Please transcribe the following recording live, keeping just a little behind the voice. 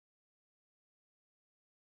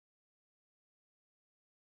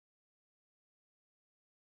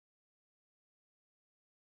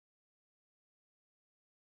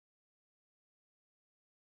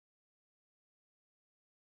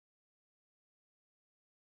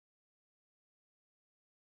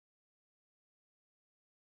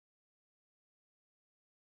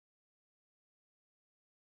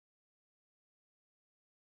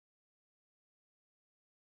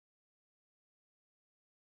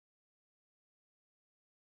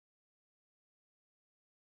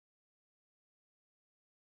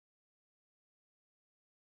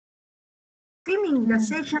streaming the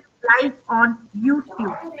session live on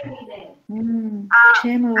YouTube.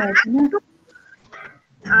 Shame I'd like to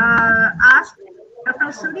ask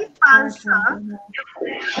Dr. Sunit Pal sir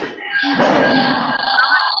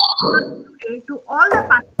to all the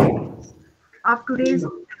participants of today's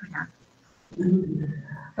webinar.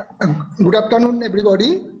 Good afternoon,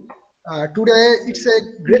 everybody. Today, it's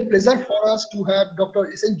a great pleasure for us to have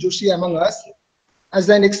Dr. S.N. Joshi among us as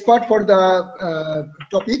an expert for the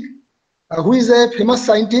topic, who is a famous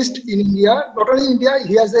scientist in India. Not only India,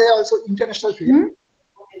 he has also international fame.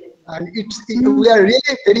 And we are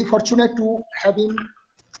really very fortunate to have him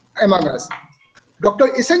among us.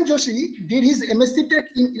 Dr. S.N. Joshi did his MSc Tech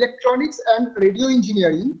in Electronics and Radio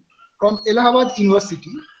Engineering from Allahabad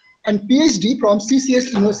University and PhD from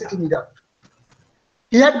CCS University, Meerut.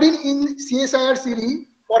 He had been in CSIR series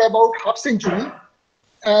for about half century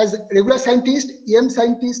as regular scientist, EM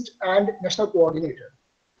scientist, and national coordinator.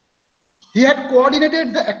 He had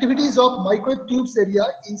coordinated the activities of microwave tubes area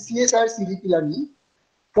in CSIR series Pilani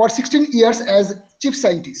for 16 years as chief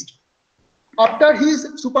scientist. After his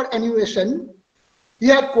superannuation, he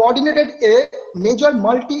had coordinated a major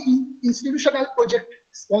multi-institutional project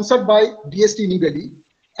sponsored by DST New Delhi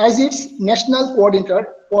as its national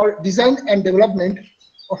coordinator for design and development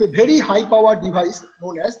of a very high-power device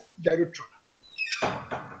known as gyrotron.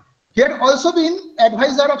 He had also been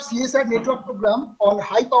advisor of CSR network program on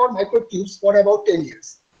high-power microtubes for about 10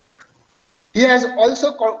 years. He has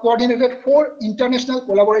also coordinated 4 international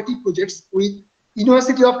collaborative projects with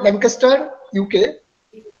University of Lancaster, UK,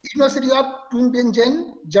 University of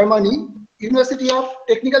Tübingen, Germany, University of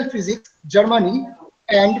Technical Physics, Germany,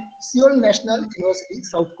 and Seoul National University,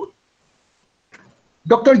 South Korea.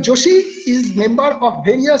 Dr. Joshi is member of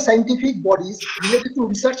various scientific bodies related to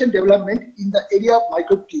research and development in the area of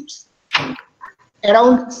microtubes.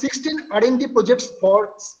 Around 16 R&D projects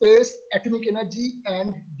for space, atomic energy,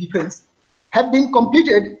 and defense have been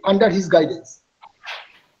completed under his guidance.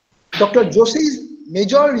 Dr. Joshi's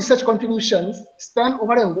major research contributions span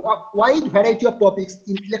over a wide variety of topics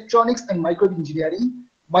in electronics and microwave engineering,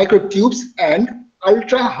 microtubes, and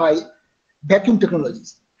ultra-high vacuum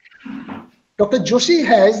technologies. Dr. Joshi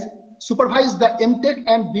has supervised the MTech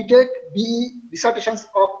and BTech BE dissertations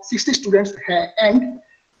of 60 students and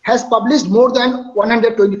has published more than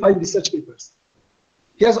 125 research papers.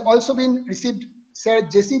 He has also been received Sir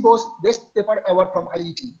J.C. Bose Best Paper Award from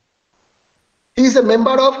IET. He is a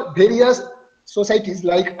member of various societies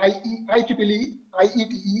like IEEE,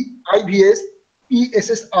 IETE, IVS,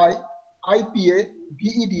 PSSI, IPA,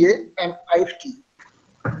 VEDA, and IFT.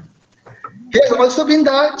 He has also been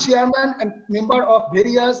the chairman and member of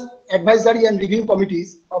various advisory and review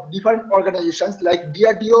committees of different organizations like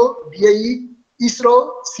DRDO, BAE,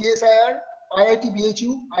 ISRO, CSIR, IIT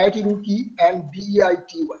BHU, IIT Roorkee, and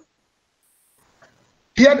BEITY.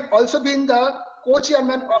 He had also been the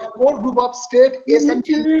co-chairman of core group of state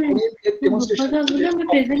SMT demonstration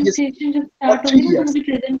for 3 years. He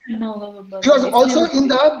was also in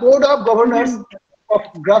the board of governors of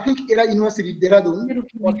Graphic Era University, Dehradun,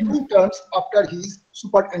 for 2 terms after his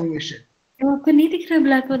superannuation.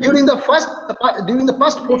 During the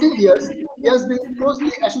past 14 years, he has been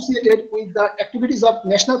closely associated with the activities of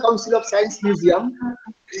National Council of Science Museum,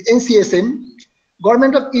 NCSM,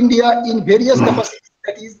 Government of India in various capacities,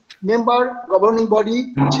 that is, member, governing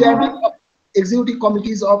body, chairman of executive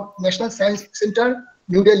committees of National Science Center,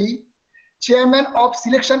 New Delhi, chairman of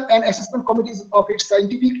selection and assessment committees of its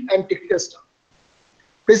scientific and technical staff.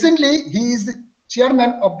 Presently, he is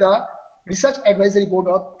chairman of the Research Advisory Board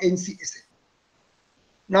of NCSA.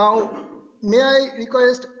 Now, may I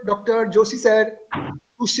request Dr. Joshi sir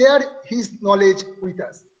to share his knowledge with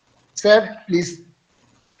us. Sir, please.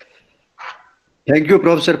 Thank you,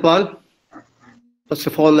 Professor Paul. First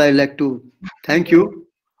of all, I'd like to thank you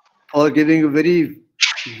for giving a very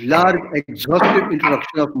large, exhaustive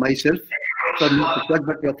introduction of myself. Sorry,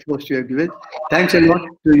 but of course you have given. Thanks a lot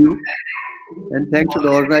to you. And thanks to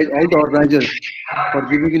all the organizers for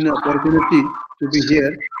giving me an opportunity to be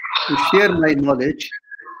here to share my knowledge,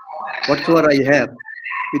 whatsoever I have,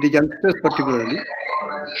 with the youngsters particularly.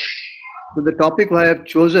 So the topic I have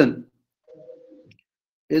chosen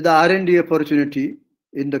is the R&D opportunity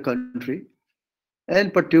in the country,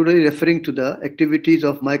 and particularly referring to the activities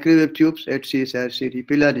of microwave tubes at CSIR City,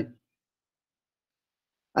 Pilani.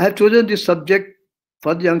 I have chosen this subject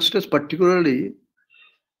for the youngsters particularly.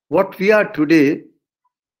 What we are today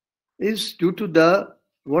is due to a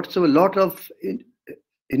lot of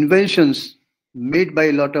inventions made by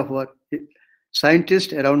a lot of our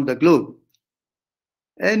scientists around the globe.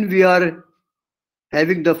 And we are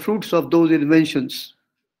having the fruits of those inventions.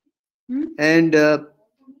 And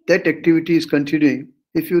that activity is continuing.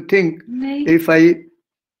 If you think, if I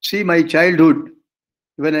see my childhood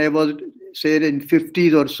when I was, say, in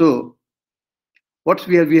 50s or so, what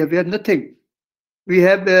we have? We have nothing. We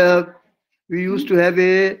have we used to have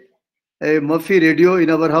a Murphy radio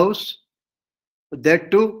in our house.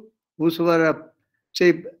 That too, whosoever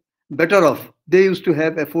say better off, they used to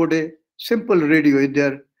have afford a simple radio in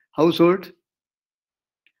their household,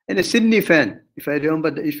 and a Sydney fan. If I remember,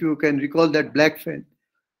 if you can recall that black fan,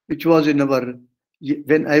 which was in our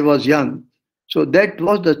when I was young. So that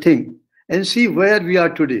was the thing. And see where we are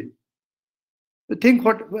today. Think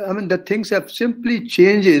what I mean. The things have simply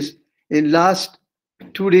changes in last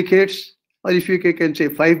 2 decades, or if you can say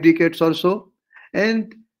 5 decades or so,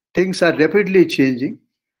 and things are rapidly changing,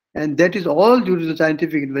 and that is all due to the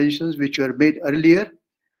scientific inventions which were made earlier,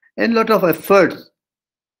 and a lot of efforts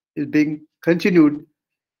is being continued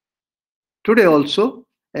today also,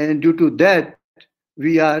 and due to that,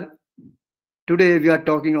 today we are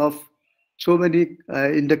talking of so many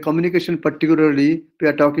in the communication particularly. We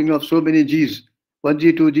are talking of so many Gs. 1G,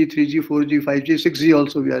 2G, 3G, 4G, 5G, 6G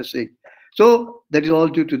also we are saying. So that is all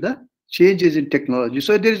due to the changes in technology.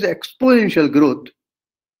 So there is exponential growth.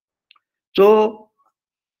 So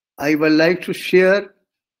I would like to share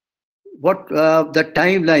what the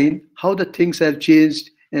timeline, how the things have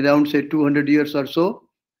changed in around say 200 years or so,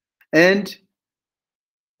 and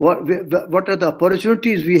what are the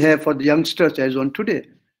opportunities we have for the youngsters as on today.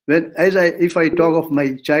 If I talk of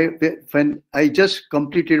my child, when I just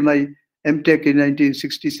completed my MTech in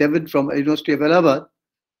 1967 from University of Allahabad,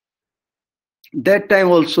 that time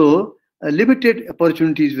also limited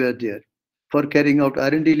opportunities were there for carrying out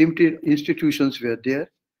R&D. Limited institutions were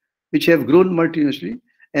there, which have grown multinationally,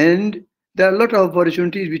 and there are a lot of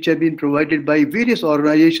opportunities which have been provided by various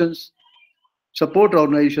organizations, support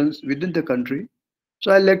organizations within the country.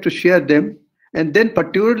 So I'd like to share them, and then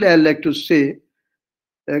particularly I'd like to say,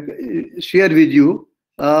 share with you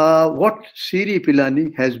what Siri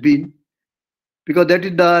Pilani has been, because that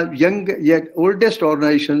is the young yet oldest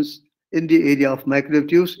organizations in the area of microwave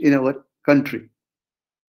tubes in our country.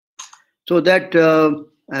 So that,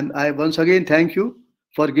 and I once again thank you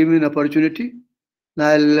for giving me an opportunity. Now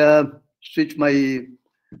I'll switch my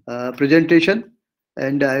presentation,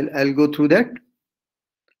 and I'll go through that.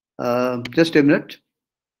 Just a minute.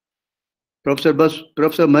 Professor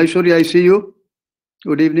Maheshwari, I see you.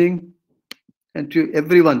 Good evening, and to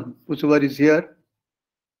everyone whoever is here.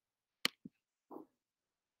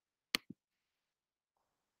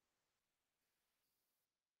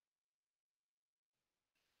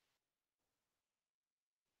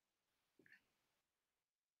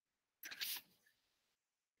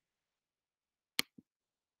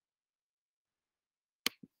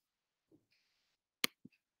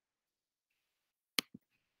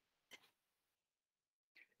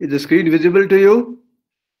 Is the screen visible to you?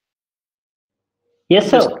 Yes,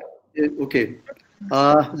 sir. Okay.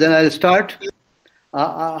 Then I'll start.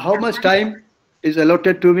 How much time is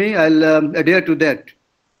allotted to me? I'll adhere to that.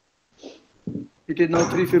 It is now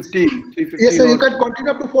 3:15. Yes, sir. You can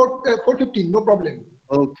continue up to 4:15. No problem.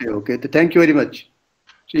 Okay. Okay. Thank you very much.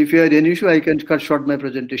 So if you have any issue, I can cut short my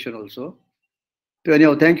presentation also. So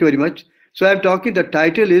anyhow, thank you very much. So I'm talking. The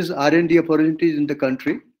title is R&D opportunities in the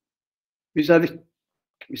country.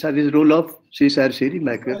 Vis-a-vis role of CSIR series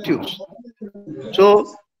microwave tubes.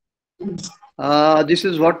 So this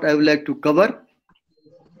is what I would like to cover,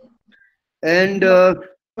 and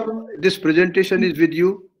this presentation is with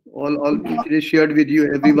you all it is shared with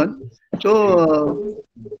you everyone. So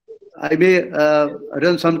I may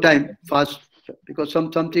run some time fast because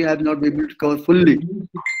something I have not been able to cover fully.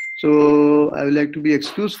 So I would like to be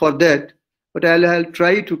excused for that, but I'll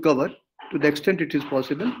try to cover to the extent it is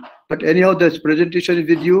possible. But anyhow, this presentation is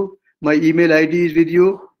with you. My email ID is with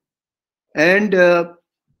you, and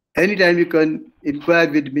anytime you can inquire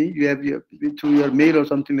with me. You have through your mail or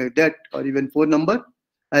something like that, or even phone number.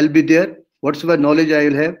 I'll be there. Whatsoever knowledge I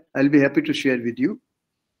will have, I'll be happy to share with you.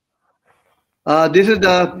 This is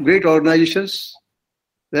the great organizations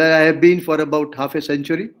where I have been for about half a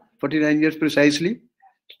century, 49 years precisely.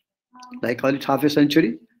 I call it half a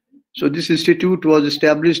century. So this institute was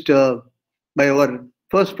established by our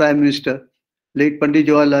first Prime Minister, late Pandit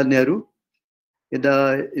Jawaharlal Nehru.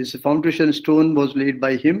 His foundation stone was laid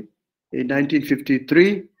by him in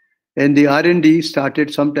 1953, and the R&D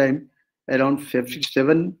started sometime around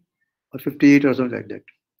 57 or 58 or something like that.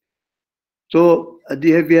 So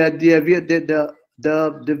the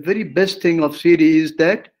very best thing of Siri is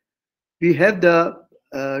that we have the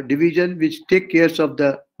division which take care of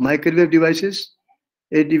the microwave devices,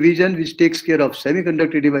 a division which takes care of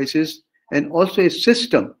semiconductor devices, and also a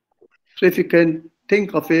system. So if you can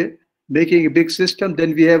think of making a big system.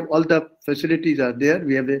 Then we have all the facilities are there.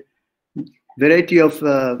 We have a variety of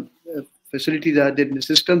facilities are there in the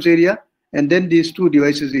systems area, and then these two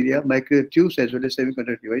devices area, microwave tubes as well as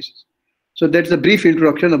semiconductor devices. So that's a brief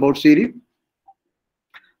introduction about Siri.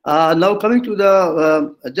 Now coming to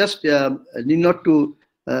the need not to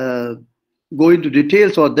go into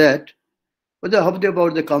details on that, but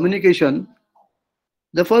about the communication.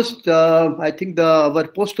 The first, I think, our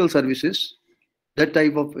postal services, that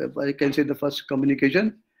type of, I can say, the first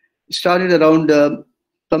communication started around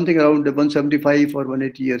something around 175 or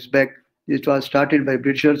 180 years back. It was started by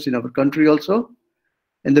Britishers in our country also.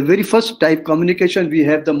 And the very first type communication, we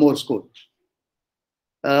have the Morse code.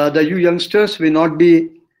 The you youngsters may not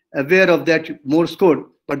be aware of that Morse code,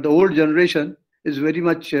 but the old generation is very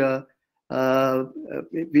much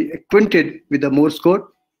acquainted with the Morse code,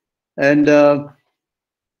 and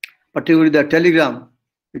particularly the telegram.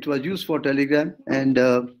 It was used for telegram, and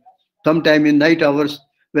sometime in night hours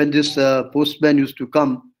when this postman used to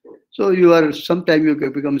come, so sometime you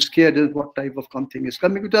become scared of what type of something is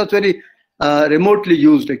coming. It was very remotely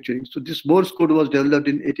used actually. So this Morse code was developed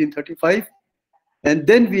in 1835. And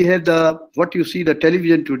then we have what you see, the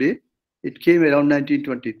television today. It came around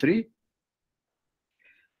 1923.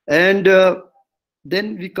 And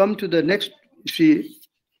then we come to the next, we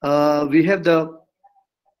have the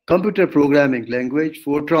computer programming language,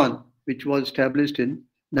 Fortran, which was established in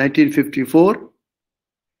 1954.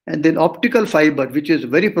 And then optical fiber, which is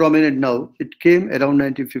very prominent now, it came around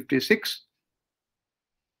 1956.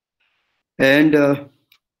 And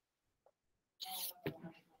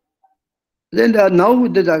then now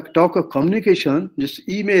with the talk of communication, this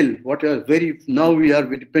email, now we are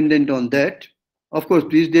dependent on that. Of course,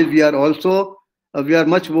 these days we are also, we are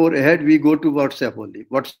much more ahead. We go to WhatsApp only.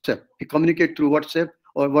 WhatsApp. We communicate through WhatsApp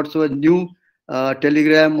or whatsoever new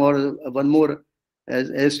Telegram or one more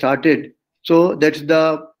has started. So that's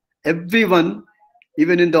everyone,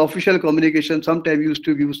 even in the official communication, sometimes used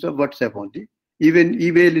to use the WhatsApp only. Even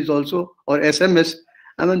email is also, or SMS,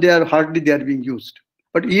 I mean, they are being used.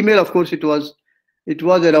 But email, of course, it was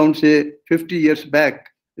around, say, 50 years back,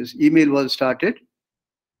 this email was started.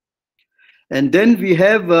 And then we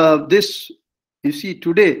have this, you see,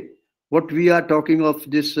 today, what we are talking of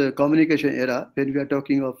this communication era, when we are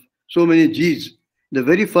talking of so many Gs, the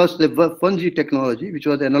very first, the 1G technology, which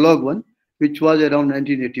was the analog one, which was around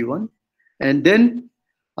 1981. And then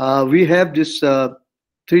we have this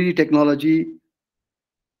 3D technology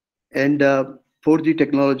and 4G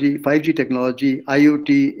technology, 5G technology,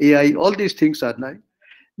 IoT, AI, all these things are now.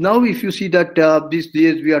 Now, if you see that these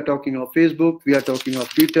days we are talking of Facebook, we are talking of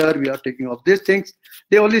Twitter, we are talking of these things,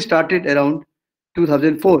 they only started around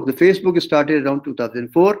 2004. The Facebook started around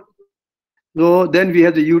 2004. So then we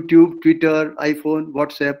have the YouTube, Twitter, iPhone,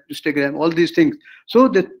 WhatsApp, Instagram, all these things. So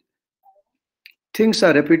the things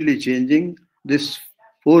are rapidly changing. This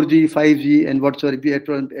 4G, 5G, and whatsoever.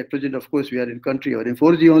 At present, of course, we are in country or in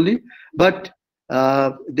 4G only. But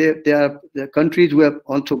there are the countries who have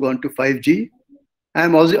also gone to 5G. I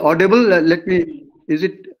am also audible.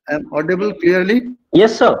 I'm audible clearly?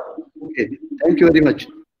 Yes, sir. Okay, thank you very much.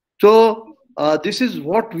 So this is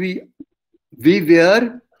what we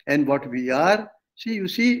were and what we are.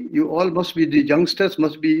 See, you all must be, the youngsters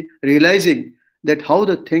must be realizing that how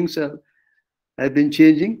the things have been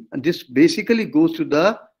changing, and this basically goes to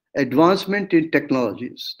the advancement in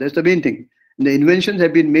technologies. That's the main thing. The inventions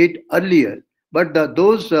have been made earlier, but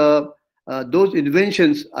those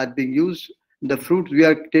inventions are being used. The fruits we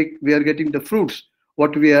are getting the fruits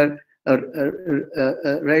what we are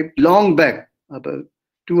right long back, about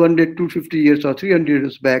 200, 250 years or 300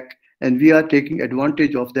 years back, and we are taking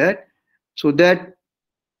advantage of that. So that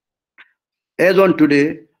as on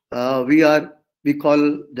today, we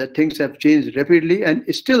call that things have changed rapidly, and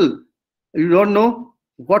still you don't know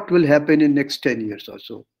what will happen in next 10 years or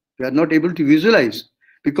so. We are not able to visualize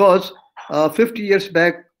because 50 years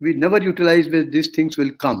back we never utilized where these things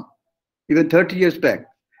will come, even 30 years back.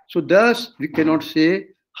 So thus we cannot say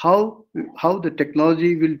how the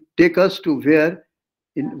technology will take us to where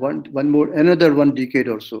in another one decade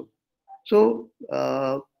or so. So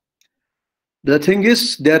the thing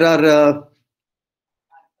is, there are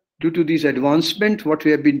due to these advancements, what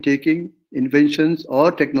we have been taking, inventions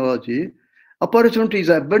or technology, opportunities,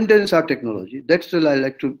 abundance of technology. That's what I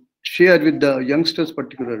like to share with the youngsters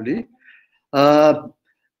particularly.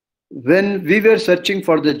 When we were searching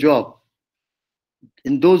for the job,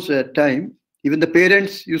 in those time, even the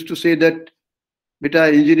parents used to say that, beta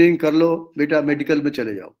engineering kar lo, beta medical mein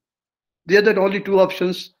chale jao. They are the only two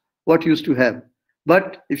options what used to have.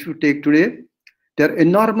 But if you take today, there are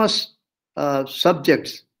enormous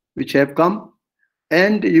subjects which have come,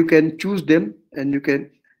 and you can choose them, and you can.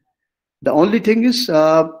 The only thing is,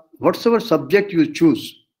 whatsoever subject you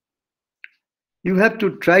choose, you have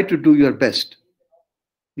to try to do your best.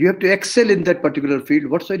 You have to excel in that particular field,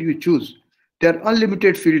 whatsoever you choose. There are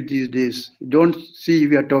unlimited fields these days. Don't see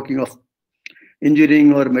we are talking of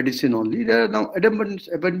engineering or medicine only. There are now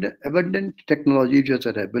abundant technologies which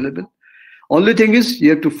are available. Only thing is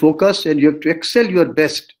you have to focus and you have to excel your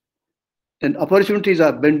best. And opportunities are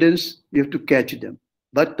abundance, you have to catch them.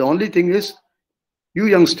 But the only thing is, you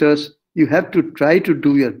youngsters, you have to try to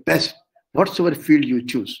do your best, whatsoever field you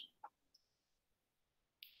choose.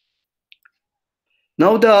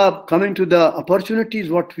 Now, coming to the opportunities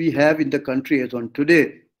what we have in the country as on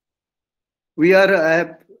today, we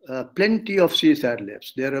have plenty of CSR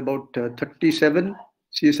labs. There are about 37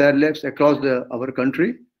 CSR labs across our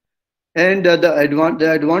country. And the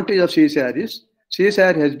advantage of CSR is,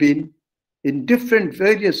 CSR has been in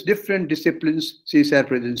various different disciplines. CSR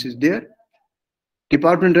presence is there.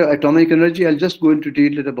 Department of Atomic Energy, I'll just go into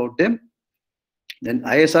detail about them. Then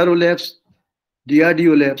ISRO labs,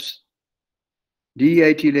 DRDO labs,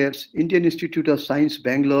 DEIT labs, Indian Institute of Science,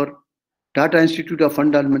 Bangalore, Tata Institute of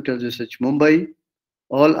Fundamental Research, Mumbai,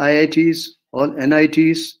 all IITs, all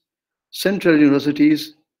NITs, central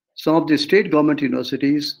universities, some of the state government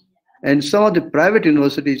universities, and some of the private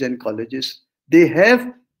universities and colleges. They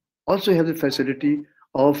also have the facility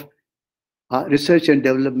of research and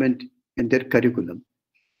development in their curriculum.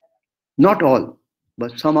 Not all,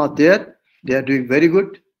 but some are there. They are doing very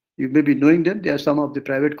good. You may be knowing them. They are some of the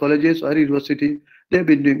private colleges or universities. They have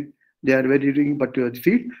been doing. They are very doing particular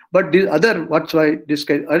field. But these other, what's why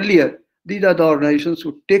described earlier, these are the organizations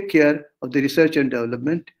who take care of the research and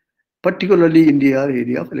development, particularly in the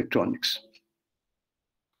area of electronics.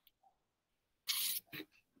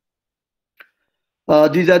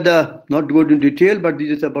 These are not going into detail, but this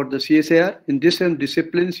is about the CSIR. In different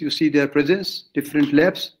disciplines, you see their presence, different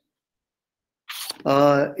labs.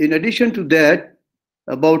 In addition to that,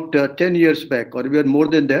 about 10 years back, or even more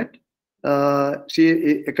than that,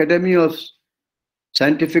 Academy of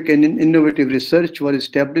Scientific and Innovative Research was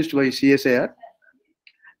established by CSIR.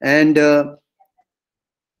 And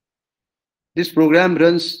this program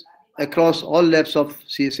runs across all labs of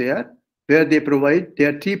CSIR, where they provide,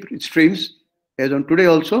 there are 3 streams. As on today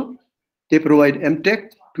also, they provide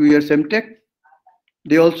MTech, 2 years MTech.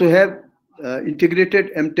 They also have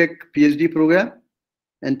integrated MTech PhD program,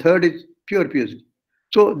 and third is pure PhD.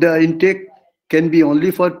 So the intake can be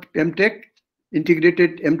only for MTech,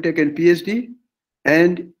 integrated MTech and PhD,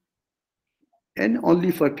 and only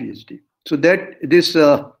for PhD. So that this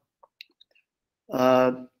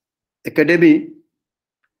academy,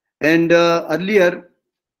 and earlier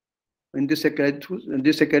in this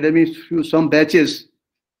academy, through some batches,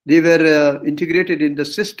 they were integrated in the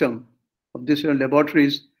system of these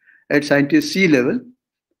laboratories at scientist C level.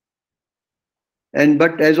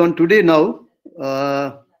 But as on today now,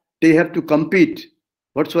 they have to compete.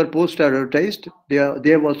 Whatsoever posts are advertised, they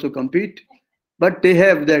have also compete. But they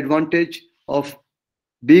have the advantage of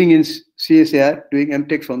being in CSIR, doing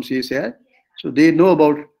MTech from CSIR. So they know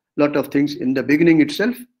about a lot of things in the beginning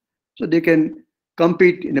itself. So they can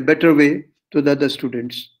compete in a better way to the other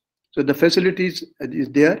students. So the facilities is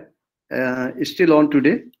there, is still on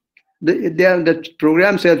today. The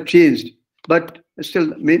programs have changed, but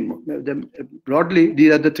still, broadly,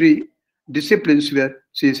 these are the 3 disciplines where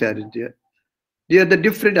CSIR is there. They are the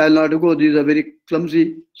different, I'll not go, these are very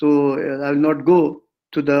clumsy, so I will not go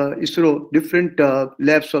to the ISRO, different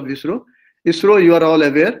labs of ISRO. ISRO, you are all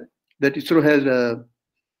aware that ISRO has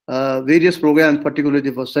various programs,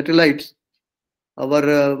 particularly for satellites.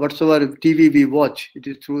 Our whatsoever TV we watch, it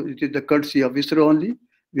is the courtesy of ISRO only.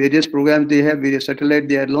 Various programs they have, various satellites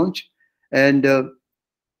they are launched, and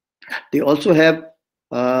they also have,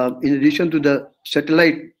 in addition to the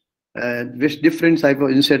satellite, with different type of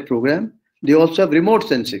INSAT program, they also have remote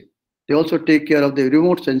sensing. They also take care of the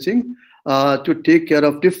remote sensing to take care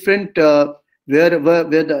of different in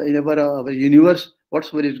our universe,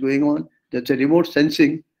 whatsoever is going on. That's a remote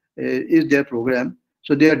sensing is their program.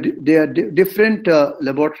 So they are different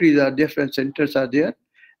laboratories, different centers are there.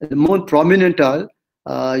 And the more prominent are,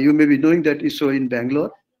 you may be knowing that ISRO in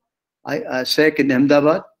Bangalore, SEC in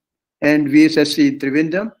Ahmedabad, and VSSC in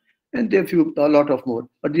Trivandrum, and there are a lot of more.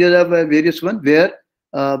 But these are various ones where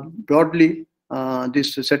broadly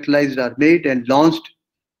these satellites are made and launched.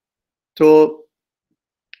 So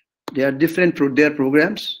they are different their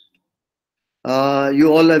programs.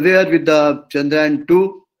 You all aware with the Chandrayaan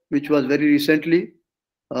 2, which was very recently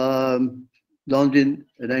launched in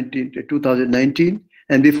 2019,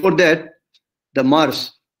 and before that, the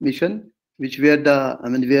Mars mission, which were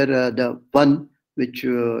the one which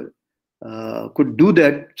could do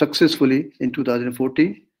that successfully in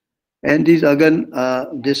 2014. And these again,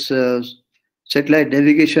 this satellite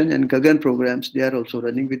navigation and Gagan programs, they are also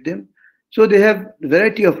running with them. So they have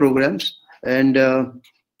variety of programs. And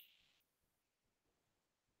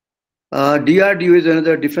DRDO is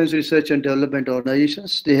another Defense Research and Development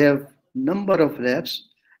Organizations. They have number of labs.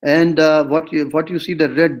 And what you see the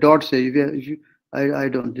red dots here, I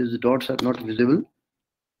don't, these dots are not visible.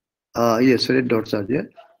 Yes, red dots are there.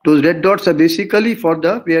 Those red dots are basically for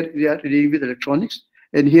the where we are dealing with electronics.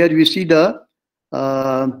 And here we see the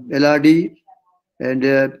LRD and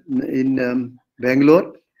in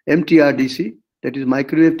Bangalore, MTRDC, that is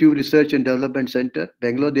Microwave Tube Research and Development Center,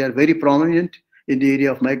 Bangalore. They are very prominent in the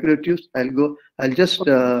area of microwave tubes. I'll just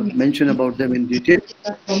mention about them in detail.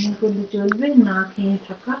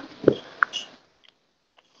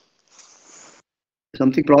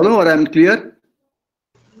 Something problem or I'm clear?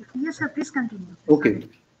 Yes, sir. Please continue. Okay.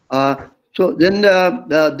 So then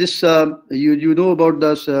this you know about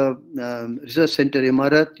this research center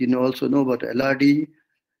Imarat. You also know about LRD,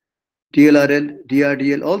 TLRL,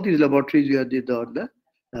 DRDL. All these laboratories we are the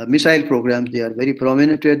missile programs. They are very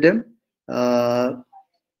prominent with them.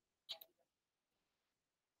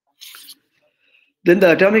 Then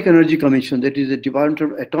the Atomic Energy Commission, that is the Department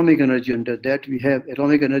of Atomic Energy. Under that we have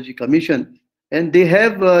Atomic Energy Commission, and they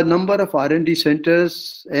have a number of R&D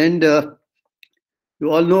centers. And you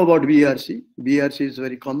all know about BRC. BRC is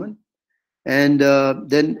very common. And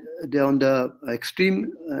then on the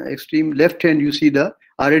extreme left hand, you see the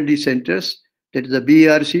R&D centers. That is the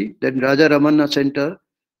BRC, then Raja Ramanna Center,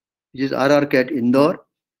 which is RRC at Indore,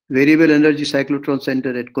 Variable Energy Cyclotron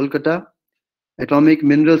Center at Kolkata, Atomic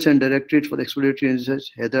Minerals and Directorate for Exploratory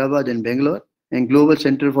Research, Hyderabad and Bangalore, and Global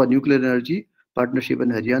Center for Nuclear Energy Partnership in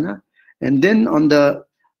Haryana. And then on the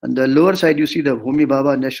lower side, you see the Homi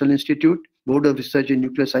Bhabha National Institute, Board of Research in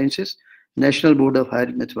Nuclear Sciences, National Board of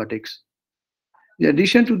Higher Mathematics. In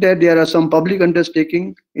addition to that, there are some public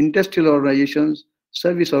undertaking, industrial organizations,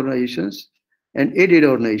 service organizations, and aided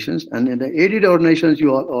organizations. And in the aided organizations,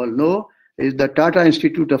 you all know, is the Tata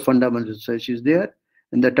Institute of Fundamental Research is there,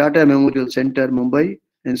 and the Tata Memorial Center, Mumbai,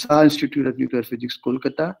 and Shah Institute of Nuclear Physics,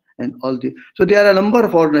 Kolkata, and all the. So there are a number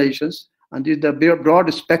of organizations, and this is the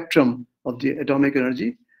broad spectrum of the atomic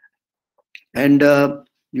energy. And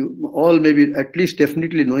you all may be at least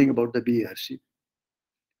definitely knowing about the BRC.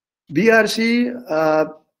 BRC,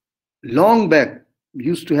 long back,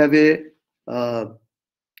 used to have a,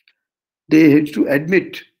 they used to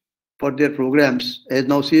admit for their programs, as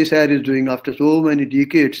now CSIR is doing after so many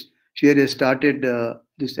decades. She has started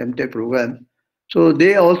this MTech program. So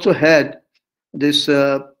they also had this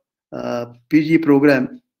PG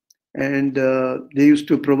program, and they used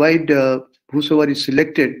to provide whosoever is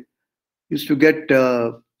selected used to get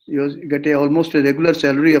almost a regular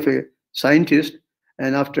salary of a scientist,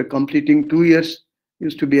 and after completing 2 years,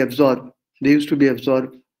 used to be absorbed. They used to be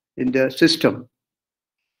absorbed in the system.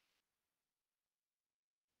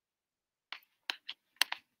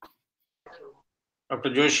 Dr.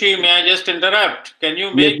 Joshi, may I just interrupt? Can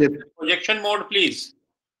you make projection mode, please?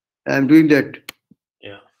 I'm doing that.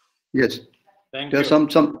 Yeah. Yes. Thank you. There's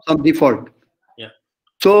some default. Yeah.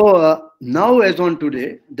 So now, as on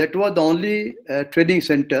today, that was the only training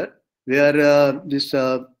center where this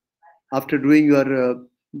after doing your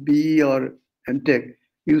BE or MTech,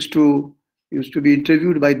 used to be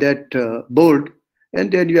interviewed by that board, and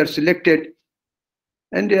then you are selected,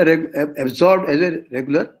 and they are absorbed as a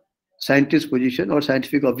regular scientist position or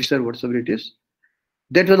scientific officer, whatever it is.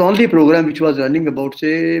 That was the only program which was running about,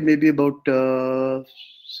 say, maybe about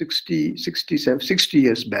 60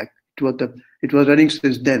 years back. It was running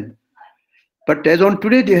since then. But as on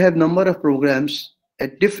today, they have number of programs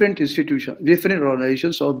at different institutions, different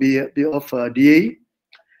organizations of DAE.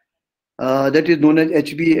 That is known as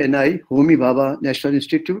HBNI, Homi Bhabha National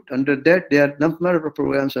Institute. Under that, there are number of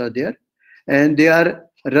programs are there, and they are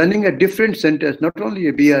running at different centers, not only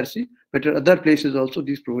a BRC, but at other places also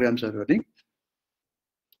these programs are running.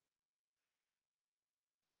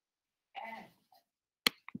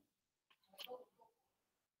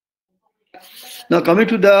 Now coming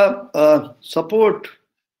to the support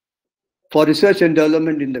for research and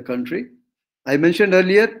development in the country. I mentioned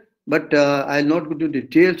earlier, but I'll not go into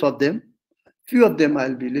details of them. Few of them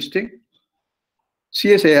I'll be listing.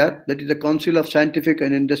 CSIR, that is the Council of Scientific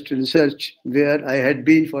and Industrial Research, where I had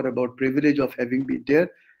been for about privilege of having been there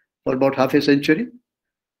for about half a century.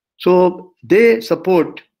 So they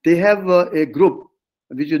have a group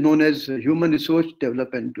which is known as Human Resource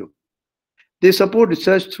Development Group. They support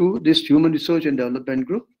research through this Human Research and Development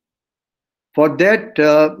Group. For that,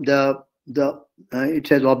 it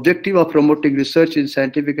has objective of promoting research in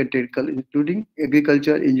scientific and technical, including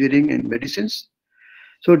agriculture, engineering, and medicines.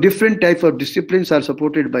 So different types of disciplines are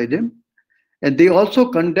supported by them. And they also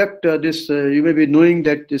conduct this, you may be knowing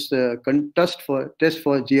that this test for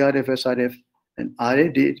GRF, SRF, and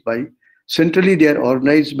RA, centrally they are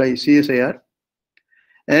organized by CSIR.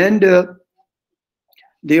 And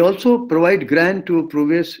they also provide grant to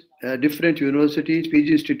progress different universities,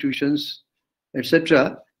 PG institutions,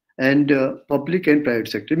 etc., and public and private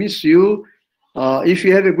sector. Means you, if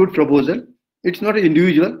you have a good proposal, it's not an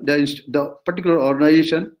individual. The particular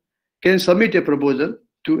organization can submit a proposal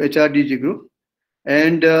to HRDG group,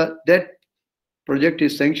 and that project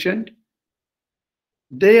is sanctioned.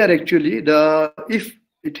 They are actually if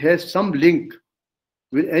it has some link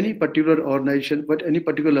with any particular organization, but any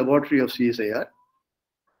particular laboratory of CSIR.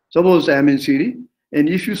 Suppose I am in Siri, and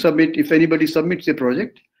if anybody submits a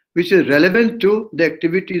project which is relevant to the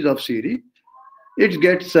activities of Siri, it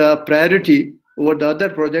gets priority over the other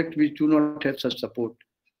project which do not have such support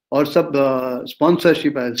or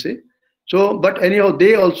sponsorship, I'll say. So, but anyhow,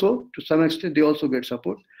 they also, to some extent, they also get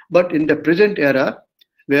support. But in the present era,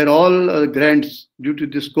 where all grants due to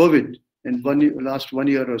this COVID and last 1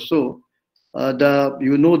 year or so,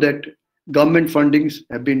 you know that government fundings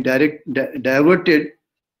have been diverted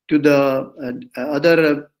to the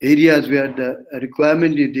other areas where the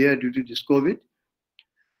requirement is there due to this COVID.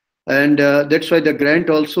 And that's why the grant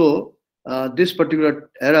also, this particular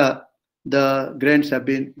era, the grants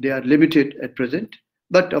they are limited at present.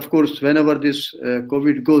 But of course, whenever this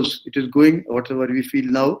COVID goes, it is going, whatever we feel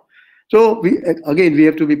now. So we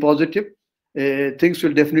have to be positive. Things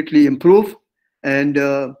will definitely improve. And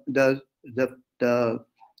the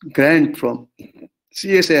grant from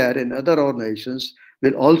CSIR and other organizations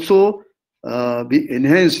will also be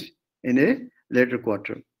enhanced in a later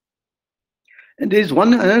quarter. And there is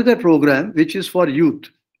another program which is for youth.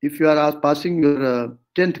 If you are passing your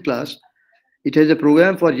 10th class, it has a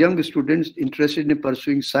program for young students interested in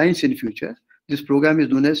pursuing science in future. This program is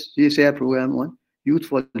known as CSIR Program on Youth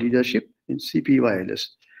for Leadership in CPYLS.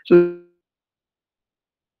 So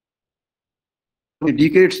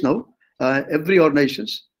decades now, every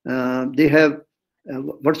organizations, they have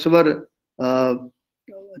whatsoever,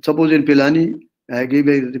 suppose in Pilani, I gave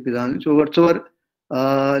the Pilani, so whatsoever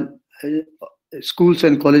schools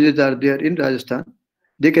and colleges are there in Rajasthan,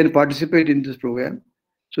 they can participate in this program.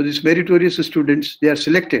 So these meritorious students, they are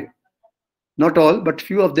selected. Not all, but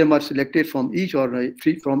few of them are selected from each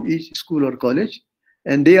school or college,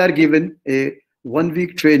 and they are given a 1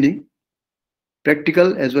 week training,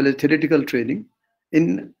 practical as well as theoretical training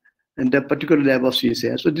in the particular lab of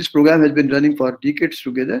CSIR. So this program has been running for decades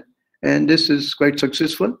together, and this is quite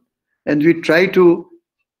successful. And we try to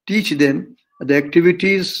teach them the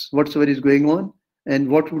activities, whatsoever is going on, and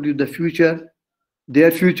what would be the future,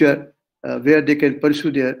 their future, where they can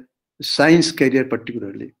pursue their science career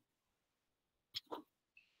particularly.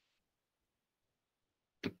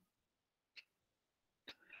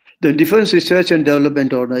 The Defense Research and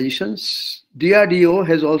Development Organizations, DRDO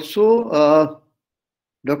has also,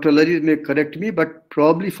 Dr. Lalit may correct me, but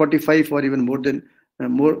probably 45 or even more than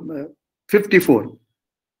 54,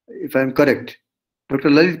 if I'm correct. Dr.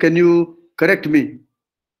 Lalit, can you correct me?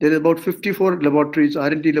 There are about 54 laboratories,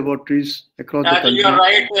 R&D laboratories across the country. You're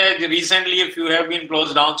right. Recently, a few have been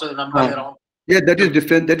closed down, so the number around. Yeah, that is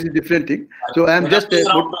different. That is a different thing. So I'm just a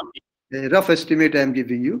rough estimate I'm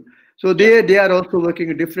giving you. So they are also working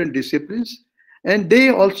in different disciplines, and they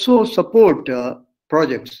also support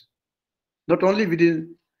projects, not only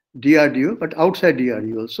within DRDO but outside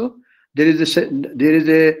DRDO also. There is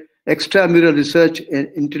a extramural research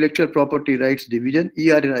and intellectual property rights division,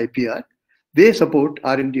 ER and IPR. They support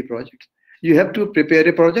R&D projects. You have to prepare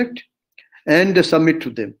a project and submit to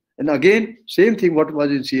them. And again, same thing what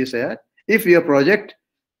was in CSIR. If your project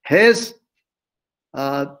has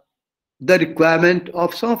the requirement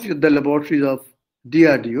of some of the laboratories of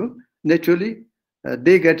DRDO, naturally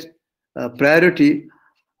they get priority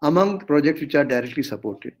among projects which are directly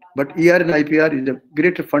supported. But ER and IPR is a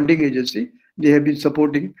greater funding agency. They have been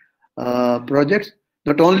supporting projects.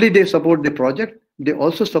 Not only they support the project, they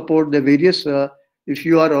also support the various, if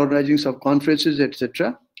you are organizing some conferences,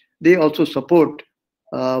 etc., they also support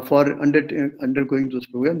for undergoing those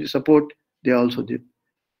programs. The support they also did.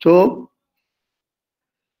 So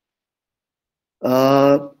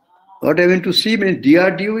what I want to see, means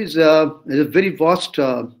DRDO is a very vast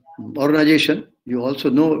organization. You all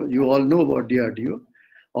know about DRDO.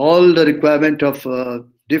 All the requirement of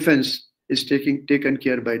defense is taken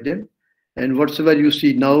care by them, and whatsoever you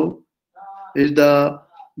see now is the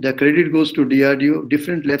credit goes to DRDO,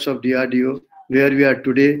 different labs of DRDO, where we are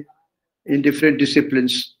today. in different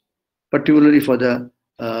disciplines, particularly for the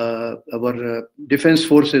our defense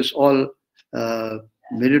forces, all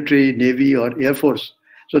military, navy, or air force.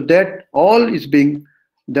 So that all is being,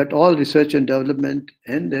 that all research and development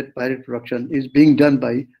and that pilot production is being done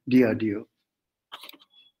by DRDO.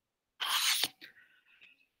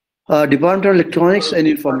 Department of Electronics and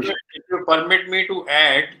Information. If you permit me to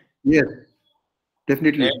add, Yes,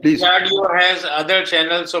 definitely, please. DRDO has other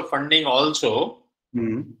channels of funding also.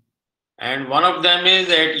 And one of them is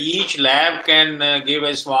that each lab can give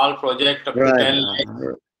a small project up to 10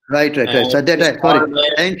 lakhs. Right. So that sorry.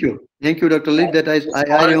 Thank you, Dr. Lee. That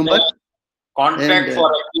I remember. Contract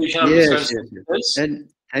for acquisition of research. Yes. And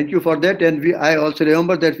thank you for that. And I also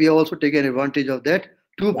remember that we have also taken advantage of that.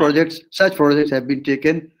 Such projects have been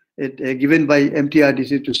taken, given by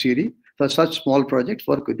MTRDC to CIRI for such small projects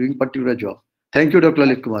for doing particular job. Thank you, Dr.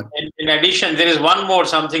 Lalit Kumar. In addition, there is one more,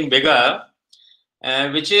 something bigger,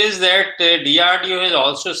 which is that DRDO has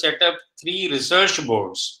also set up 3 research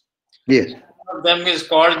boards. Yes. One of them is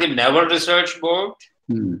called the Naval Research Board.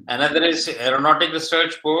 Another is Aeronautic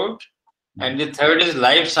Research Board. And the third is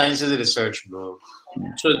Life Sciences Research Board.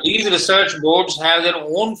 So these research boards have their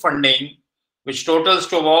own funding, which totals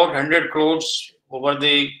to about 100 crores over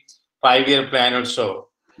the 5-year plan or so.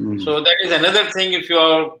 So that is another thing, if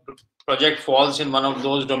your project falls in one of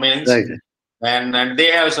those domains, and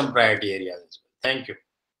they have some priority areas. Thank you.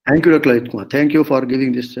 Thank you, Dr. Lalit Kumar. Thank you for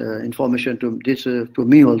giving this information to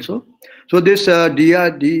me also. So this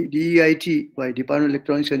DEIT, by Department of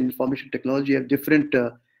Electronics and Information Technology, have different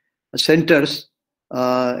centers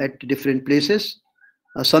at different places.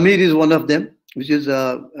 Samir is one of them, which is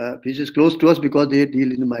close to us because they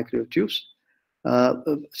deal in the microwave tubes.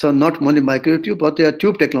 So not only microwave tube, but they are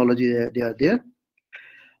tube technology. They are there,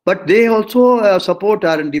 but they also support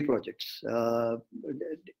R&D projects.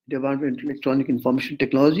 Department of Electronic Information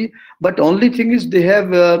Technology. But only thing is they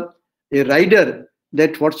have a rider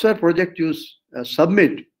that whatsoever project you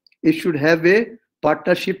submit, it should have a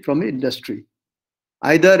partnership from industry.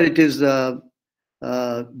 Either it is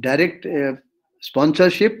direct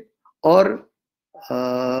sponsorship, or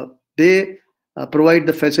they provide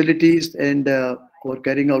the facilities and for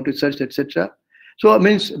carrying out research, etc. So it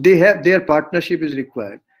means they have, their partnership is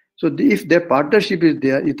required. So if their partnership is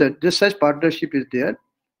there, if such partnership is there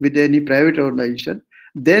with any private organization,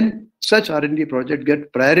 then such R&D project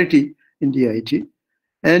get priority in the IT,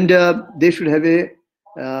 and they should have a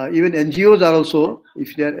even NGOs are also,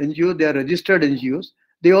 if they are NGOs, they are registered NGOs,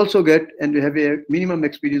 they also get, and we have a minimum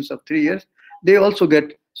experience of 3 years, they also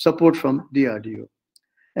get support from DRDO.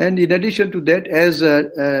 And in addition to that, as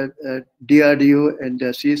DRDO and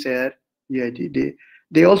CSIR, EIT,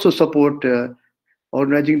 they also support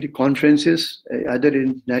organizing the conferences, either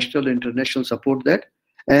in national or international, support that.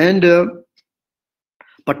 And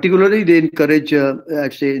particularly they encourage,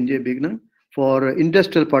 I'd say, in the beginning, for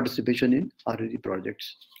industrial participation in R&D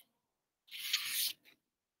projects.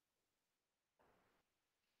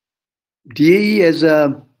 DAE, as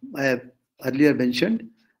I have earlier mentioned,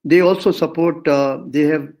 they also support, they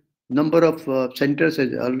have number of centers,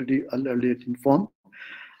 as already informed.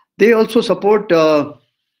 They also support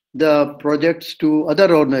the projects to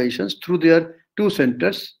other organizations through their 2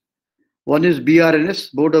 centers. One is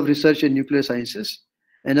BRNS, Board of Research in Nuclear Sciences.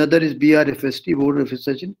 Another is BRFST, Board of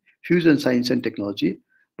Research in Fusion Science and Technology.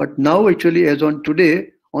 But now actually, as on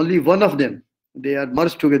today, only one of them, they are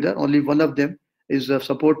merged together, only one of them is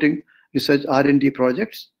supporting research R&D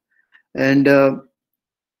projects. And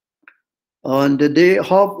they have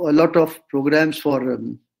a lot of programs for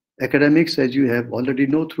academics, as you have already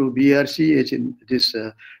know, through BRC, as in this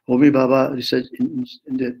Homi Bhabha research in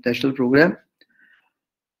the national program.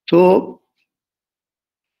 So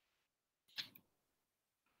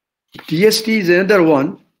DST is another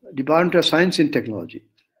one, Department of Science and Technology.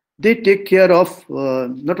 They take care of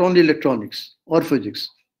not only electronics or physics,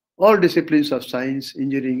 all disciplines of science,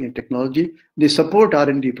 engineering, and technology. They support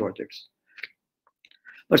R&D projects.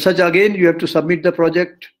 But such again, you have to submit the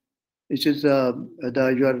project, which is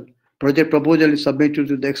your project proposal is submitted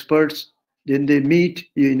to the experts. Then they meet,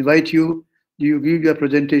 you invite you, you give your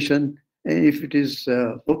presentation, and if it is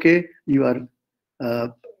okay, you are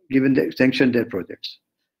given the sanction their projects.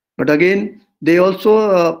 But again, they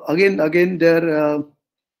also again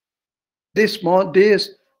they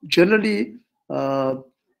generally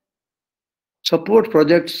support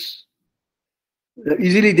projects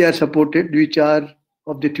easily. They are supported, which are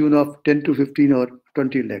of the tune of 10 to 15 or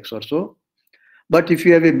 20 lakhs or so. But if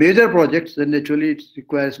you have a major project, then naturally it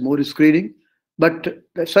requires more screening. But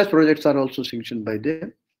such projects are also sanctioned by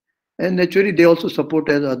them. And naturally, they also support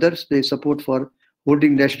as others. They support for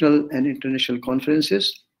holding national and international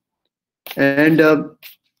conferences. and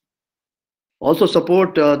also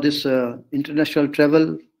support this international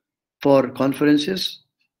travel for conferences.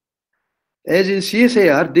 As in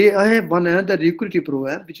CSIR, I have one another recruiting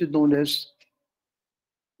program which is known as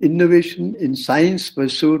Innovation in Science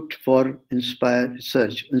Pursuit for Inspired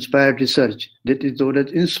Research. That is known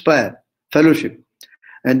as Inspire Fellowship.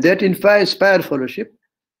 And that Inspire Fellowship,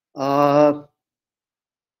 I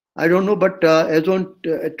don't know, but as on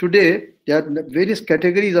today, there are various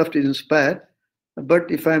categories of Inspire. But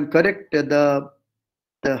if I am correct, the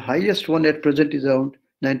highest one at present is around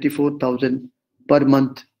 94,000 per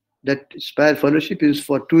month. That Inspire Fellowship is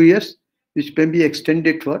for 2 years, which can be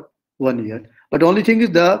extended for 1 year. But the only thing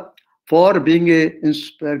is for being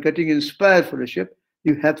getting Inspire Fellowship,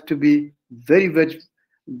 you have to be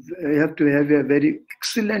you have to have a very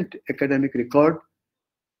excellent academic record,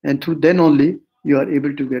 and through then only you are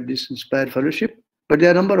able to get this Inspire Fellowship. But there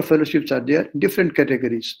are a number of fellowships are there, different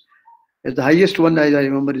categories. As the highest one, as I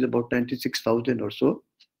remember, is about 96,000 or so.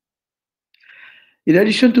 In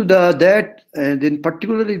addition to that, and in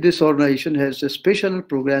particularly this organization has special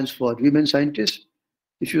programs for women scientists.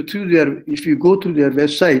 If you go through their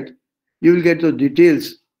website, you will get the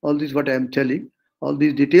details. All this what I am telling, all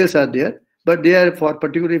these details are there. But they are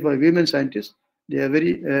particularly for women scientists. They are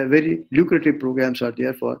very lucrative programs are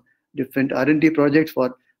there for different R&D projects,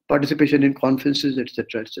 for participation in conferences,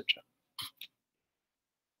 etc., etc.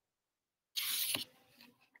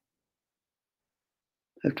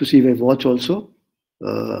 I have to see my watch also.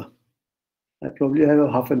 I probably have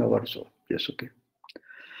a half an hour or so. Yes, okay.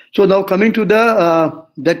 So now coming to the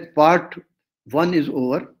that part one is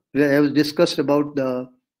over, where I was discussed about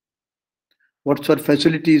what sort of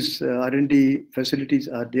facilities, R&D facilities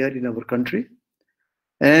are there in our country,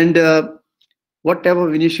 and what type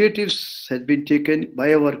of initiatives has been taken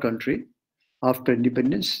by our country after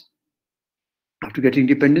independence, after getting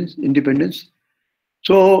independence.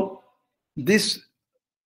 So this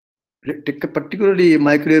particularly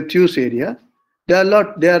microwave tubes area, there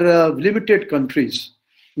are limited countries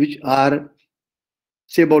which are,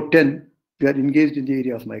 say about 10, we are engaged in the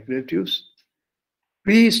area of microwave tubes.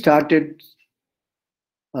 We started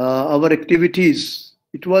our activities.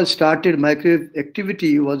 Microwave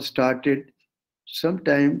activity was started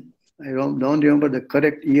sometime, I don't remember the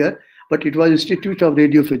correct year, but it was Institute of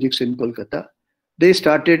Radio Physics in Kolkata. They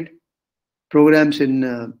started programs in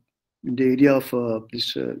the area of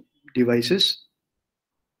this devices.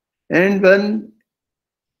 And when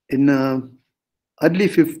in early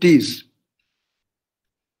 50s,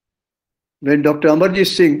 when Dr. Amarjit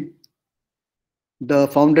Singh, the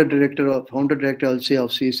founder director, I'll say,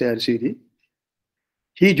 of CSIR,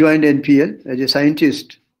 he joined NPL as a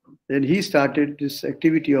scientist. Then he started this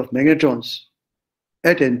activity of magnetrons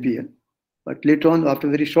at NPL. But later on, after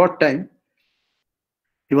a very short time,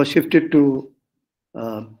 he was shifted to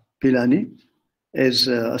Pilani as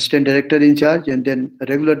assistant director in charge, and then a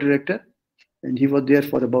regular director. And he was there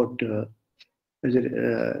for about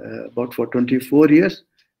for 24 years.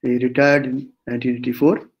 He retired in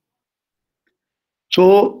 1984.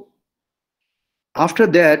 So after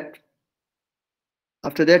that,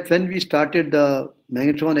 when we started the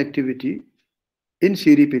magnetron activity in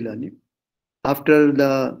Siri Pilani, after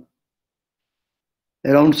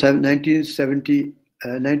around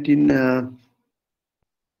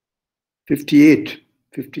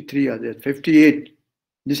 1958,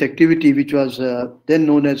 this activity, which was then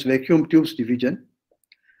known as vacuum tubes division,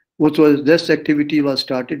 this activity was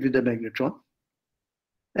started with the magnetron,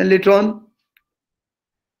 and later on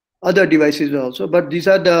other devices also. But this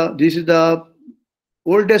is the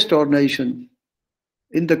oldest organization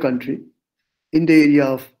in the country in the area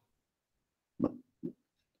of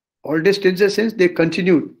oldest in the sense they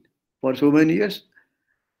continued for so many years.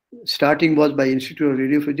 Starting was by Institute of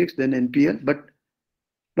Radio Physics, then NPL, but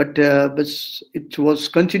it was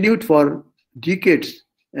continued for decades,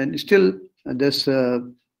 and still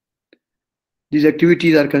these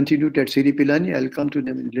activities are continued at Siri Pilani. I'll come to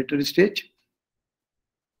them in a later stage.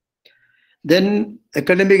 Then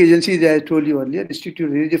academic agencies, as I told you earlier, Institute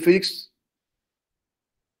of Radio Physics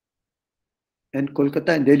and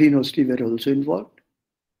Kolkata and Delhi University were also involved.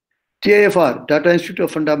 TIFR, Tata Institute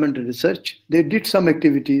of Fundamental Research, they did some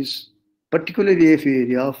activities, particularly in the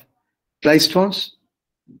area of klystrons.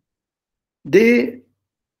 They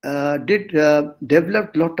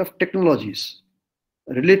developed a lot of technologies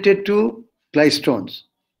related to klystrons.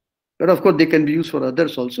 But of course, they can be used for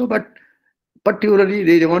others also. But particularly,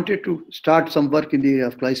 they wanted to start some work in the area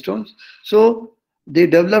of klystrons. So they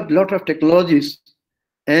developed a lot of technologies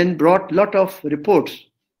and brought a lot of reports,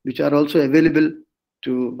 which are also available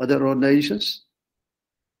to other organizations.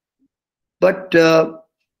 But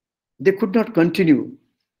they could not continue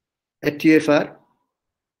at TFR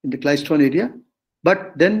in the Klystron area.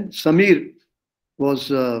 But then Samir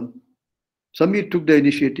took the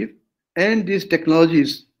initiative, and these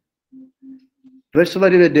technologies, wherever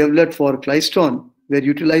they were developed for Klystron, were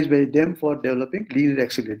utilized by them for developing linear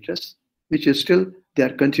accelerators, which is still they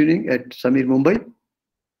are continuing at Samir Mumbai.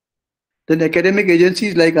 Then academic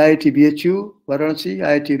agencies like IIT BHU, Varanasi,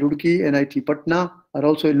 IIT Roorkee, and IIT Patna are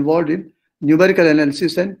also involved in numerical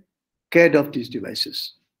analysis and CAD of these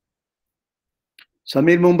devices.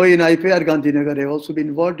 Samir Mumbai and IPR Gandhinagar have also been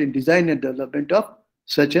involved in design and development of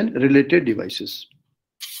such and related devices.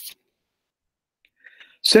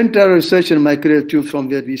 Center of Research and Microwave Tube, from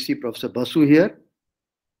where we see Professor Basu here.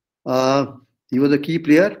 He was a key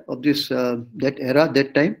player of this that era,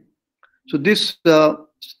 that time. So this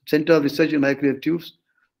Center of Research in Microwave Tubes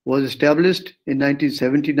was established in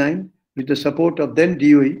 1979 with the support of then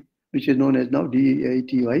DOE, which is known as now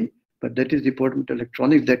DATY, but that is Department of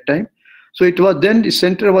Electronics that time. So it was then the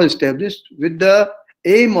center was established with the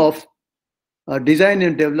aim of design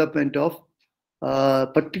and development of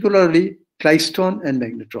particularly Klystron and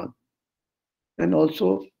magnetron, and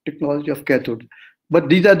also technology of cathode. But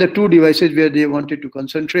these are the two devices where they wanted to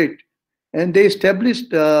concentrate, and they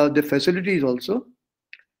established the facilities also.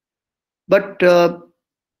 But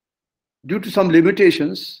due to some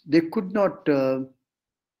limitations, they could not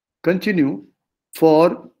continue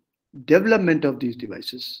for development of these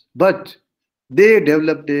devices. But they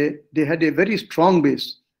developed they had a very strong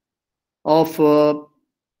base of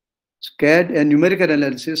CAD and numerical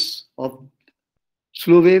analysis of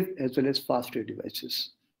slow wave as well as fast wave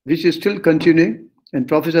devices, which is still continuing. And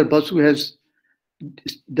Professor Basu has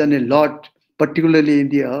done a lot, particularly in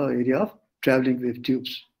the area of traveling wave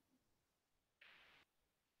tubes.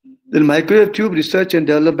 The Microwave Tube Research and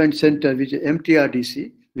Development Center, which is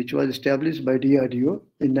MTRDC, which was established by DRDO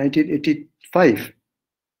in 1985.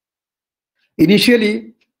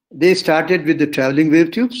 Initially, they started with the traveling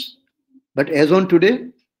wave tubes, but as on today,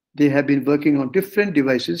 they have been working on different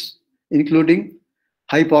devices, including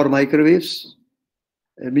high power microwaves,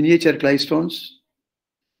 miniature Klystrons,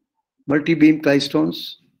 multi-beam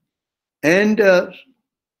Klystrons, and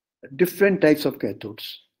different types of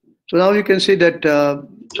cathodes. So now you can see that,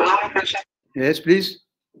 yes, please.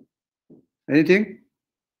 Anything?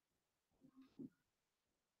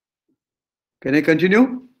 Can I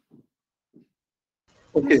continue?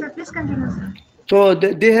 Okay. Yes, sir, please continue, sir. So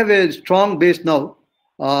they have a strong base now.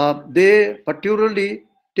 They particularly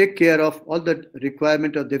take care of all the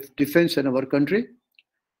requirement of the defense in our country.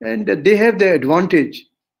 And they have the advantage,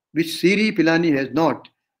 which Siri Pilani has not,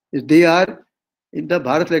 is they are in the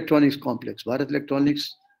Bharat Electronics complex. Bharat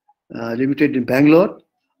Electronics Limited in Bangalore,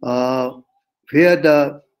 where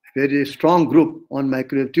the very strong group on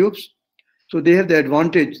microwave tubes. So they have the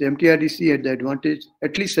advantage, the MTRDC had the advantage,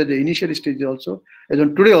 at least at the initial stage also, as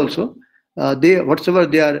on today also, whatsoever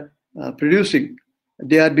they are producing,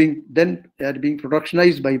 they are being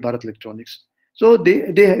productionized by Bharat Electronics. So they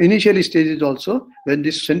initial stages also, when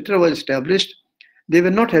this center was established, they were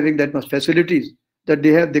not having that much facilities that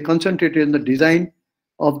they have. They concentrated on the design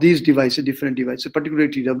of these devices, different devices, particularly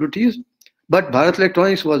TWTs. But Bharat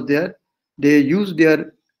Electronics was there. They used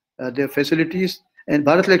their facilities, and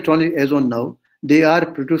Bharat Electronics, as on now, they are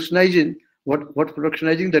productionizing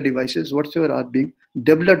productionizing the devices whatsoever are being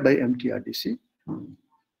developed by MTRDC.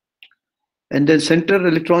 And then Central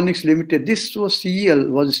Electronics Limited, this was CEL,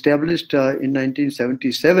 was established in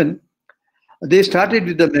 1977. They started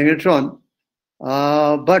with the magnetron,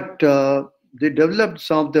 but they developed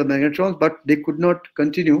some of the magnetrons, but they could not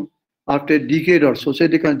continue after a decade or so. So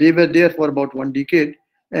they were there for about 1 decade,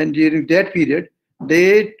 and during that period,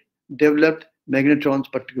 they developed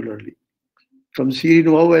magnetrons particularly. From Siri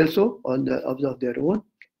know-how also of their own,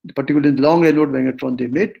 particularly the long load magnetron they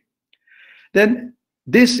made. Then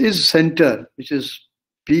this is center, which is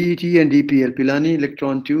PET and EPL, Pilani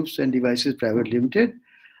Electron Tubes and Devices Private Limited.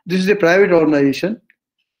 This is a private organization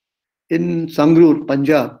in Sangrur,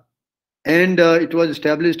 Punjab, and it was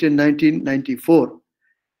established in 1994.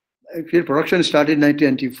 Actually, production started in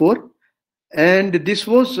 1994, and this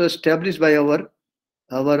was established by our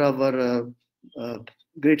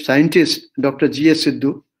great scientist, Dr. G.S.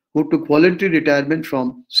 Sidhu, who took voluntary retirement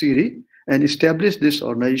from Siri and established this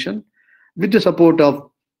organization with the support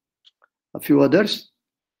of a few others.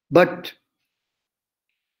 But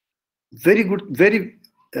very good, very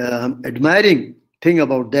admiring thing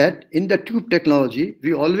about that, in the tube technology,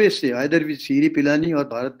 we always say, either with Siri Pilani or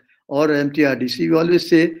Bharat or MTRDC, we always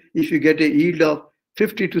say, if you get a yield of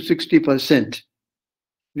 50 to 60%,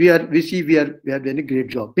 we have done a great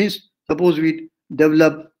job. Means, suppose we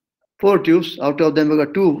develop 4 tubes, out of them we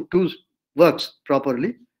got two works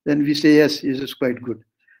properly, then we say yes, this is quite good.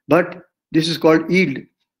 But this is called yield.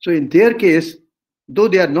 So in their case, though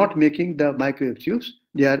they are not making the microwave tubes,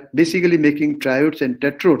 they are basically making triodes and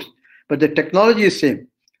tetrodes, but the technology is same.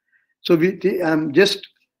 So I'm just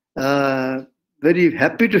very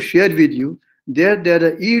happy to share with you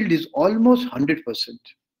the yield is almost 100%.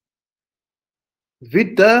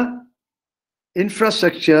 With the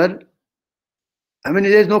infrastructure, I mean,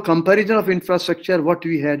 there is no comparison of infrastructure what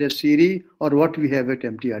we had at CIRI or what we have at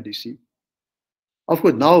MTRDC. Of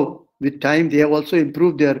course, now with time they have also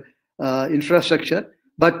improved their infrastructure,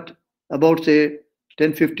 but about say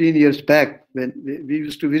 10-15 years back when we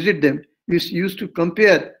used to visit them, we used to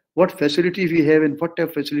compare what facilities we have and what type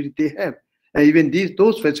of facility they have. And even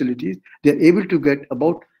those facilities, they are able to get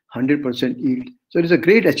about 100% yield. So it is a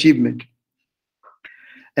great achievement.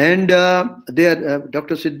 And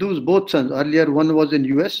Dr. Sidhu's both sons, earlier one was in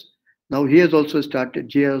US, now he has also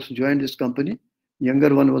started, he has joined this company.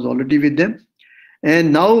 Younger one was already with them.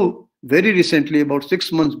 And now, very recently, about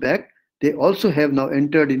 6 months back, they also have now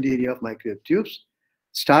entered in the area of microwave tubes,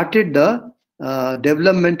 started the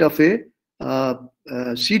development of a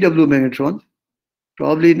CW magnetron,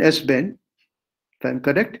 probably in S-band, if I'm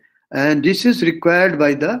correct. And this is required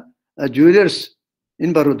by the jewelers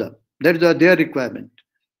in Baroda. That is their requirement.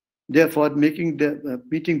 Therefore, meeting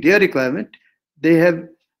their requirement,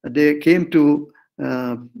 they came to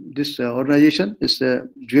this organization. This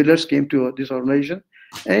jewelers came to this organization,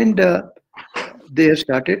 and they have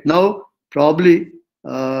started now. Probably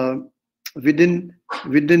within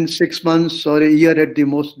 6 months or a year at the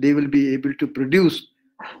most, they will be able to produce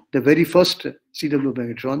the very first CW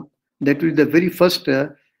magnetron. That will be the very first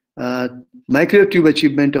microwave tube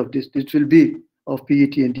achievement of this. This will be of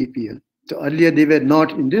PET and DPL. So earlier they were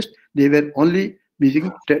not in this. They were only using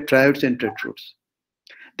triodes and tetrodes.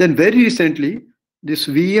 Then very recently, this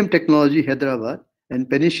VEM technology, Hyderabad, and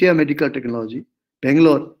Panacea Medical Technology,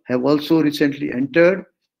 Bangalore, have also recently entered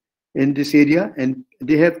in this area, and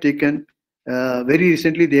they have taken, very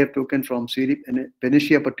recently they have taken from CIRI, and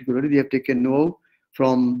Panacea particularly, they have taken know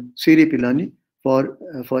from CIRI Pilani for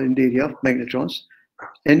in the area of magnetrons,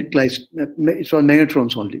 and it's on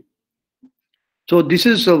magnetrons only. So this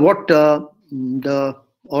is what the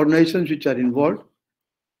organizations which are involved.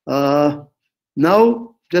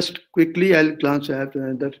 Now, just quickly, I'll glance. I have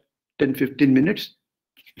another 10-15 minutes.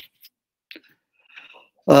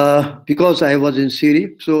 Because I was in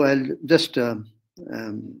CIRI, so I'll just,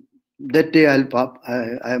 that day I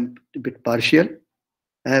am a bit partial.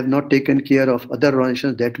 I have not taken care of other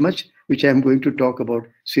organizations that much, which I am going to talk about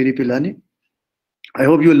CIRI Pilani. I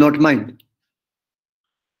hope you will not mind.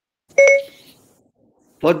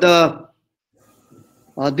 For the,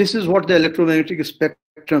 this is what the electromagnetic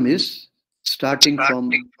spectrum is, starting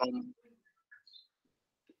from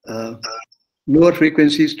lower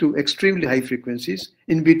frequencies to extremely high frequencies.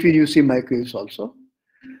 In between, you see microwaves also.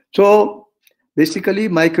 So basically,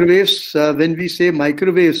 microwaves, when we say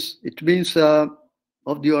microwaves, it means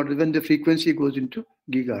of the order when the frequency goes into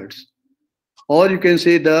gigahertz. Or you can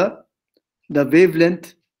say the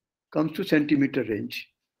wavelength comes to centimeter range.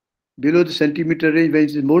 Below the centimeter range, when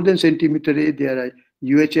it is more than centimeter range, there are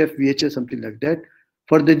UHF, VHF, something like that.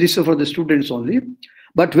 This is for the students only.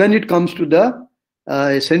 But when it comes to the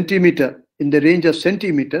centimeter, in the range of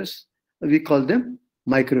centimeters, we call them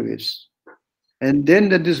microwaves. And then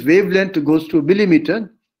that this wavelength goes to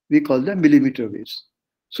millimeter, we call them millimeter waves.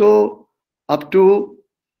 So up to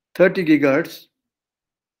 30 gigahertz,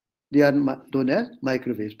 they are known as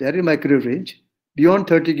microwaves. They are in microwave range. Beyond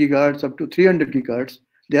 30 gigahertz, up to 300 gigahertz,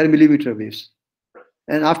 they are millimeter waves.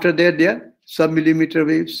 And after that, they are sub-millimeter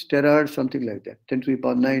waves, terahertz, something like that, 10 to the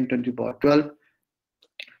power 9, 10 to the power 12.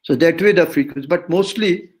 So that way the frequency, but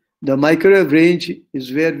mostly the microwave range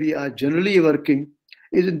is where we are generally working,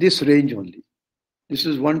 is in this range only. This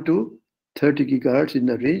is 1 to 30 gigahertz in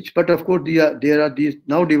the range. But of course, there are these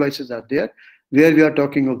now devices are there where we are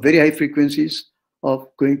talking of very high frequencies of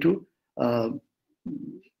going to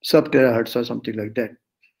sub-terahertz or something like that.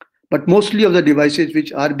 But mostly of the devices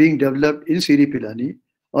which are being developed in CIRI Pilani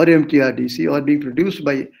or MTRDC or being produced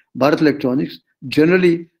by Bharat Electronics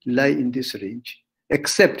generally lie in this range,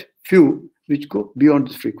 except few which go beyond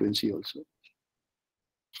this frequency also.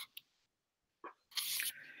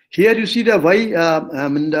 Here you see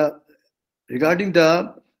the regarding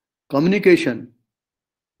the communication,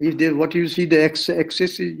 what you see the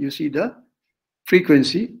x-axis, you see the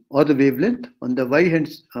frequency or the wavelength. On the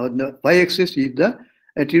y-axis is the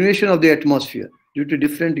attenuation of the atmosphere due to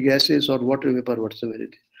different gases or water vapor whatsoever it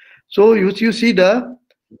is. So you see the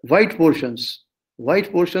white portions.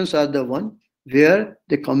 White portions are the one where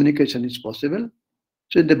the communication is possible.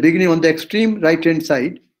 So in the beginning, on the extreme right-hand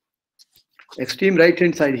side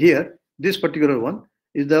here, this particular one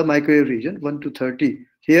is the microwave region, 1 to 30.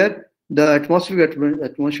 Here, the atmospheric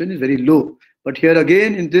atmosphere is very low. But here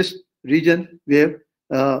again, in this region, where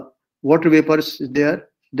water vapors is there,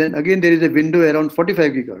 then again there is a window around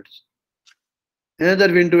 45 gigahertz.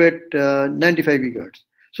 Another window at 95 gigahertz.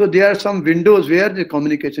 So there are some windows where the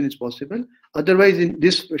communication is possible. Otherwise, in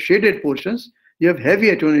this shaded portions, you have heavy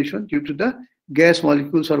attenuation due to the gas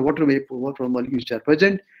molecules or water molecules which are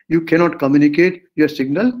present. You cannot communicate, your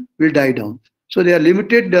signal will die down. So there are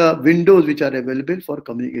limited windows which are available for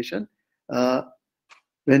communication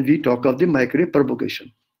when we talk of the microwave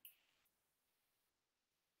propagation.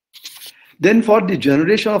 Then for the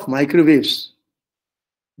generation of microwaves,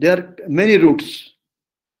 there are many routes.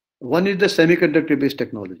 One is the semiconductor-based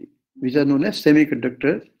technology, which are known as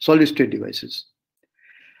semiconductor solid-state devices.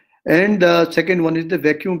 And the second one is the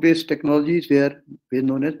vacuum-based technologies, where is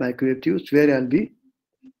known as microwave tubes, where I'll be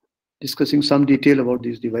discussing some detail about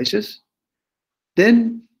these devices.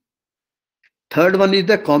 Then third one is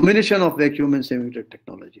the combination of vacuum and semiconductor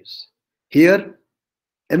technologies. Here,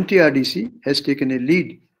 MTRDC has taken a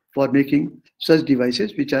lead for making such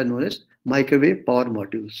devices, which are known as microwave power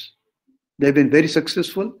modules. They've been very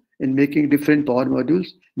successful in making different power modules,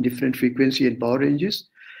 different frequency and power ranges.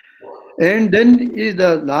 And then is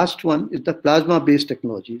the last one is the plasma-based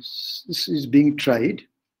technologies. This is being tried,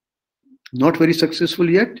 not very successful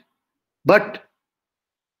yet, but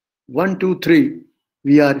 1, 2, 3,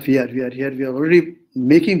 we are here. We are already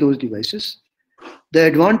making those devices. The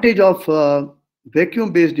advantage of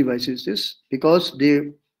vacuum-based devices is because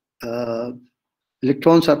the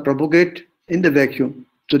electrons are propagate in the vacuum,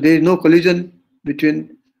 so there is no collision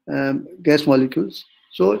between gas molecules.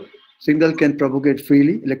 So signal can propagate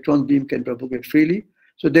freely, electron beam can propagate freely.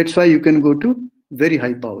 So that's why you can go to very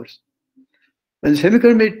high powers. When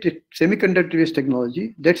semiconductor-based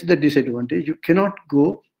technology, that's the disadvantage. You cannot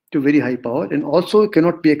go to very high power and also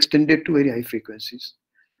cannot be extended to very high frequencies.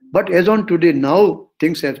 But as on today, now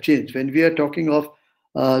things have changed. When we are talking of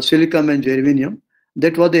silicon and germanium,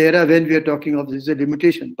 that was the era when we are talking of this is a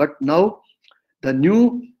limitation. But now the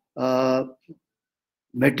new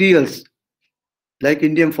materials like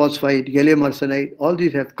indium phosphide, gallium arsenide, all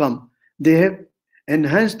these have come. They have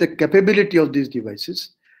enhanced the capability of these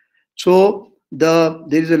devices. So there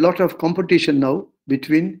is a lot of competition now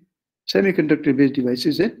between semiconductor-based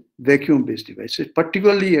devices and vacuum-based devices,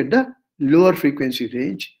 particularly at the lower frequency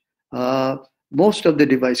range. Most of the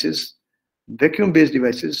devices, vacuum-based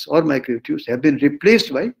devices or microwave tubes, have been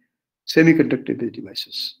replaced by semiconductor-based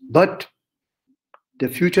devices. But the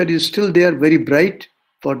future is still there, very bright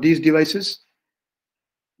for these devices.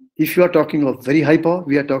 If you are talking of very high power,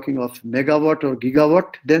 we are talking of megawatt or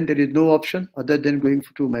gigawatt, then there is no option other than going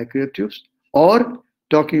to microwave tubes, or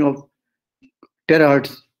talking of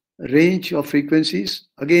terahertz range of frequencies.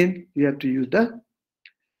 Again, we have to use the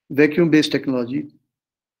vacuum-based technology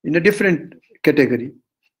in a different category,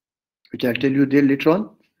 which I'll tell you there later on.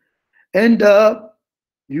 And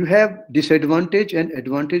you have disadvantage and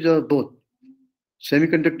advantage of both.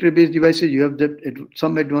 Semiconductor-based devices, you have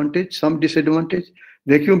some advantage, some disadvantage.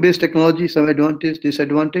 Vacuum-based technology, some advantage,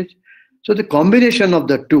 disadvantage. So the combination of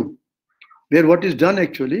the two, where what is done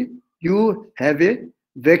actually, you have a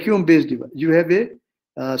vacuum-based device, you have a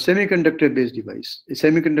semiconductor-based device, a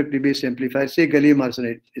semiconductor-based amplifier, say gallium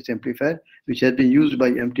arsenide amplifier, which has been used by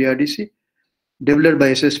MTRDC, developed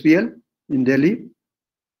by SSPL in Delhi,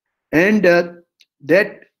 and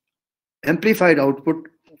that amplified output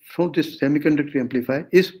from this semiconductor amplifier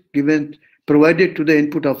is provided to the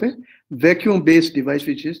input of a vacuum-based device,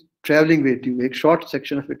 which is traveling wave tube, a short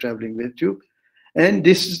section of a traveling wave tube, and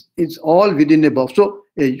this is all within a box. So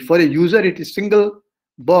for a user, it is single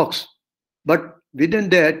box, but within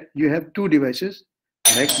that you have two devices,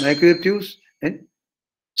 like microwave tubes and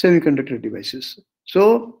semiconductor devices.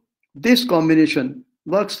 So this combination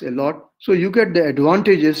works a lot. So you get the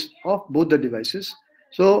advantages of both the devices.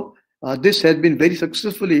 So this has been very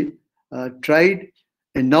successfully tried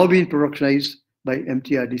and now being productionized by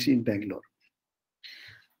MTRDC in Bangalore.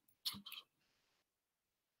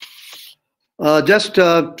 Just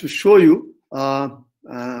to show you, so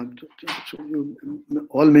you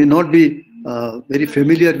all may not be very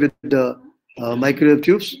familiar with the microwave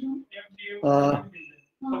tubes.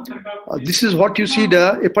 This is what you see.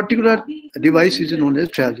 A particular device is known as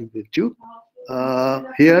traveling wave tube.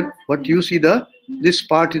 Here, what you see, this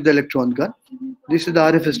part is the electron gun. This is the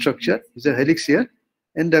RF structure. Is a helix here,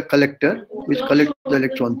 and the collector, which collects the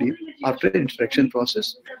electron beam after the interaction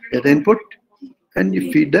process. At the input, and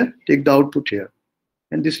you take the output here.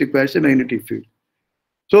 and this requires a magnetic field.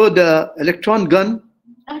 So the electron gun,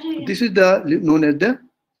 this is the known as the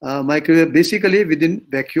microwave, basically within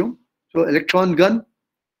vacuum. So electron gun,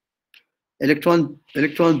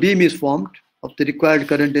 electron beam is formed of the required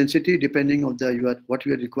current density depending on what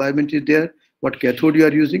your requirement is there, what cathode you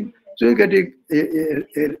are using. So you get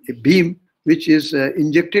a beam which is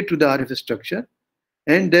injected to the RF structure,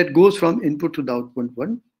 and that goes from input to the output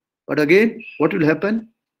one. But again, what will happen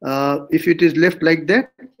if it is left like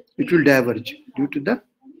that? It will diverge due to the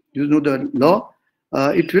law.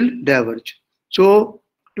 It will diverge. So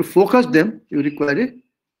to focus them, you require a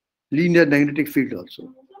linear magnetic field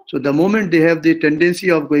also. So the moment they have the tendency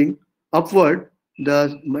of going upward,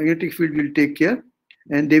 the magnetic field will take care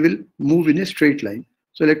and they will move in a straight line.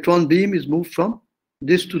 So electron beam is moved from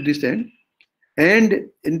this to this end. And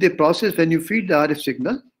in the process, when you feed the RF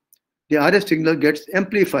signal gets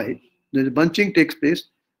amplified. The bunching takes place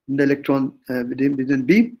in the electron within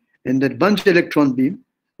beam, and that bunch electron beam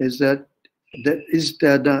is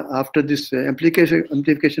after this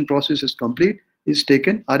amplification process is complete, is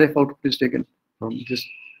taken, RF output is taken from this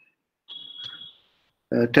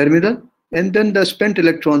terminal, and then the spent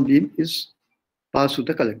electron beam is passed to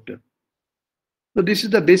the collector. So this is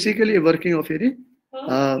the basically a working of a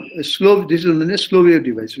slow. This is known as slow wave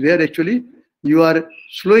device, where actually you are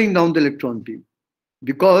slowing down the electron beam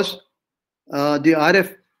because the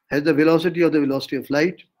RF has the velocity of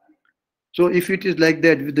light. So if it is like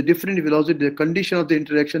that with the different velocity, the condition of the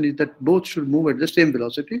interaction is that both should move at the same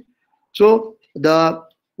velocity. So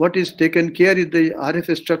what is taken care is the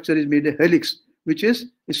RF structure is made a helix, which is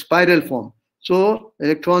a spiral form. So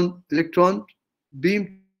electron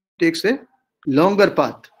beam takes a longer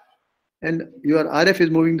path, and your RF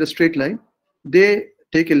is moving the straight line. They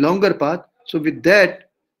take a longer path. So with that,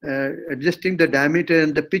 adjusting the diameter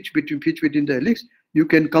and the pitch within the helix, you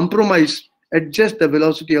can adjust the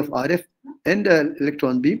velocity of RF and the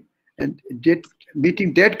electron beam, and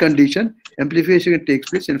meeting that condition, amplification takes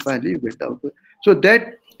place, and finally you get the output. So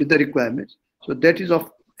that is the requirement. So that is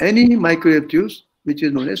of any microwave tubes, which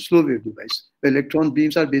is known as slow wave device. The electron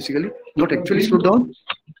beams are basically not actually slowed down,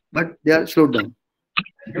 but they are slowed down.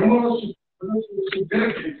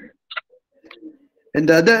 And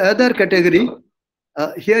the other category,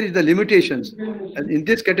 here is the limitations. And in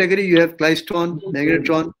this category, you have klystron,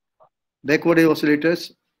 magnetron, backward wave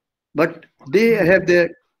oscillators, but they have the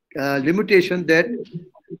limitation that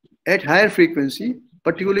at higher frequency,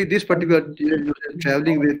 particularly this particular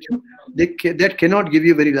traveling wave tube, that cannot give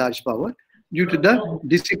you very large power due to the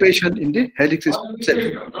dissipation in the helix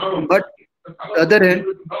itself. But on the other hand,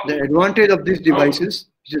 the advantage of these devices,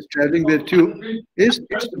 which is traveling wave tube, is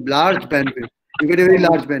its large bandwidth. You get a very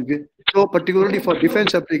large bandwidth. So particularly for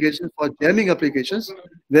defense applications, for jamming applications,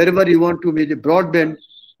 wherever you want to make a broadband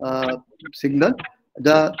signal,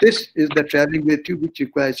 this is the traveling wave tube which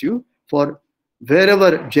requires you for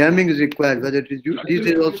wherever jamming is required. Whether it is these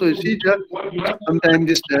days also you see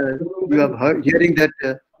sometimes you are hearing that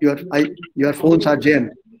your phones are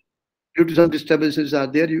jammed due to some disturbances are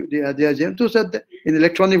there. They are jammed. So in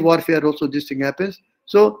electronic warfare also this thing happens.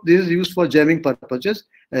 So this is used for jamming purposes.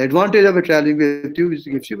 The advantage of a traveling wave tube is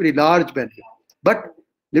it gives you very large bandwidth, but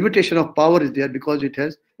limitation of power is there because it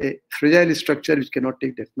has a fragile structure which cannot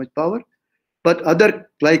take that much power. But other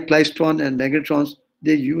like klystron and magnetrons,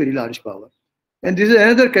 they use very large power. And this is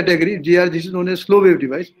another category. This is known as slow wave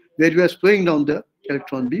device, where you are slowing down the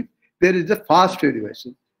electron beam. There is the fast wave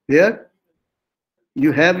devices, where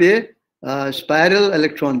you have a spiral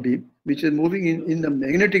electron beam which is moving in the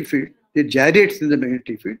magnetic field. It gyrates in the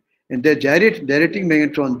magnetic field, and the gyrating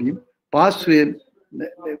magnetron beam pass through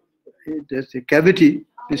there's a cavity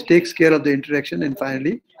which takes care of the interaction, and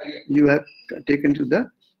finally you have taken to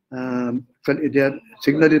the their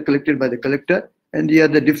signal is collected by the collector, and here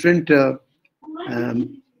the different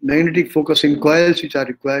magnetic focusing coils which are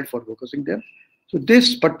required for focusing them. So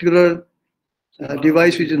this particular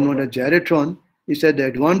device, which is known as gyrotron, is at the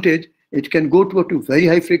advantage. It can go to very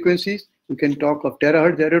high frequencies. You can talk of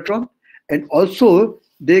terahertz gyrotron, and also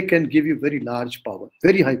they can give you very large power,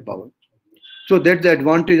 very high power. So that's the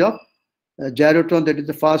advantage of gyrotron, that is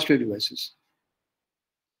the fast wave devices.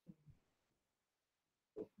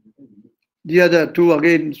 The other two,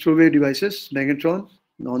 again, slow wave devices, magnetron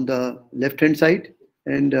on the left-hand side,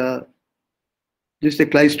 and this is a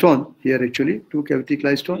klystron here actually, two cavity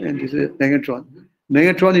klystron, and this is a magnetron.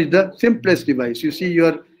 Magnetron is the simplest device. You see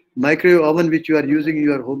your microwave oven which you are using in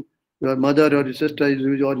your home, your mother or your sister is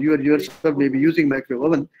using, or you yourself may be using microwave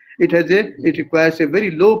oven. It requires a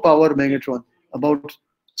very low power magnetron, about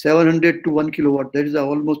 700 to 1 kilowatt. That is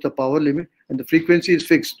almost the power limit, and the frequency is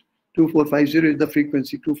fixed. 2450 is the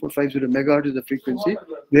frequency. 2450 megahertz is the frequency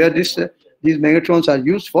where these magnetrons are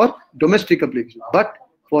used for domestic applications. But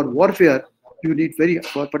for warfare, you need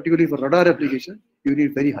particularly for radar application, you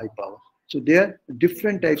need very high power. So there,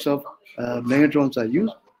 different types of magnetrons are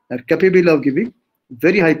used, are capable of giving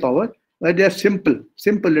very high power, but they are simple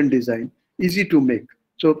in design, easy to make.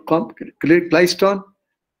 So Klystron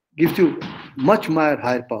gives you much more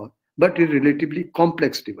higher power, but a relatively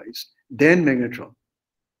complex device than magnetron.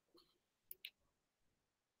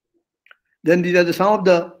 Then these are some of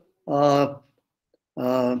the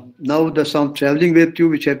some traveling wave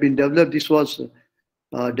tube which have been developed. This was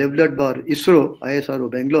developed by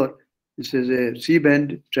ISRO Bangalore. This is a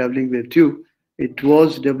C-band traveling wave tube. It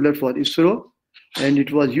was developed for ISRO, and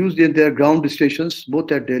it was used in their ground stations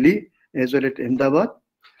both at Delhi as well as Ahmedabad,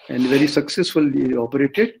 and very successfully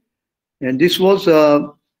operated. And this was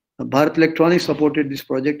Bharat Electronics supported this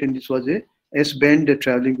project, and this was a S-band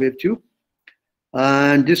traveling wave tube.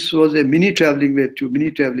 And this was a mini traveling wave tube,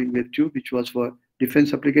 which was for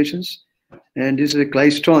defense applications. And this is a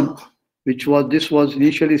Klystron, this was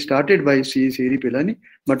initially started by C.E. Pilani,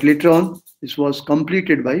 but later on this was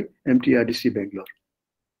completed by MTRDC Bangalore.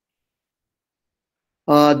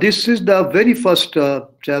 This is the very first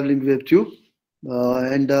traveling wave tube,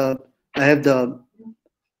 and I have the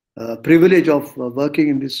privilege of working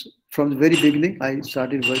in this from the very beginning. I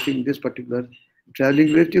started working in this particular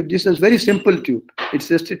traveling wave tube. This is very simple tube. It's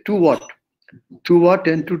just a 2 watt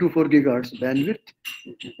and 2 to 4 gigahertz bandwidth,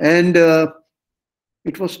 and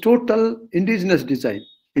it was total indigenous design,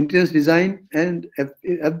 and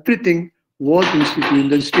everything was in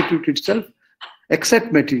the institute itself,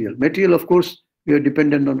 except material. Material, of course, we are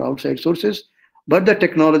dependent on outside sources, but the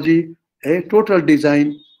technology, a total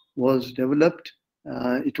design was developed.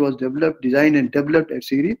 It was designed and developed at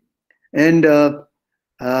CIRI, and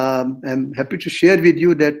I'm happy to share with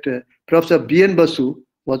you that Professor B.N. Basu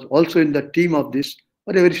was also in the team of this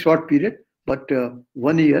for a very short period, but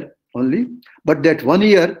 1 year only. But that 1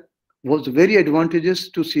 year was very advantageous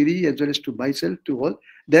to CIRI as well as to myself, to all,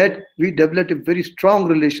 that we developed a very strong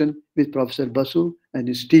relation with Professor Basu and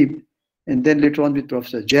his team, and then later on with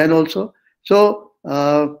Professor Jain also. So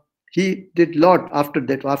he did a lot after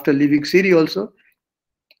that. After leaving CIRI also,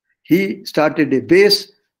 he started a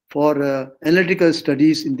base for analytical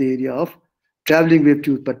studies in the area of traveling wave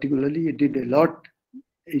tube particularly. He did a lot.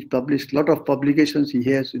 He published a lot of publications. He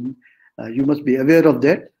has, you must be aware of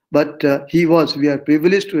that. But we are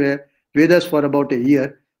privileged to have with us for about a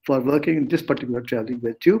year for working in this particular traveling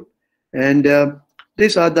wave tube. And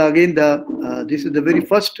these are this is the very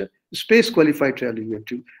first space qualified traveling wave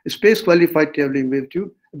tube. A space qualified traveling wave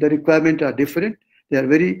tube, the requirements are different. They are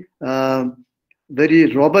very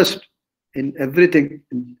robust in everything.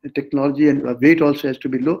 In technology, and weight also has to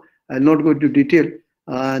be low. I'll not go into detail.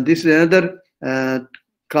 This is another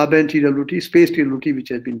carbon TWT, space TWT, which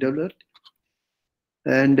has been developed.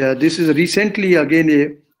 And this is recently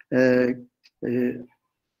again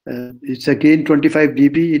it's again 25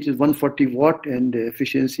 dB. It is 140 watt and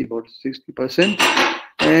efficiency about 60%.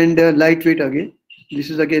 And lightweight again. This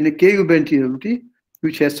is again a KU band TWT,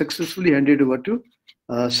 which has successfully handed over to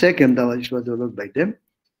SEC Ahmedabad, which was developed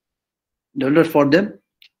for them.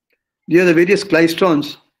 These are the various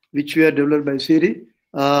Klystrons which were developed by CIRI.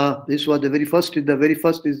 This was the very first. The very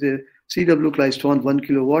first is the CW Klystron 1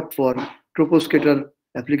 kilowatt for troposcatter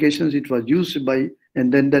applications. It was used by,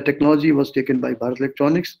 and then the technology was taken by Bharat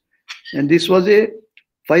Electronics. And this was a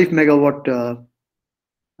 5 megawatt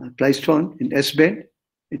Klystron in S band.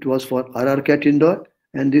 It was for RRCAT indoor.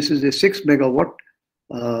 And this is a 6 megawatt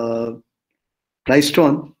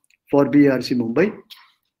Klystron for BRC Mumbai.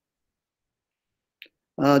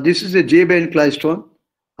 This is a J band Klystron.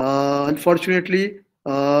 Unfortunately,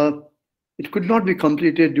 it could not be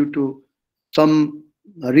completed due to some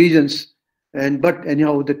reasons. But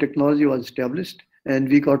anyhow, the technology was established, and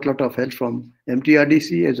we got a lot of help from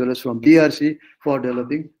MTRDC as well as from BRC for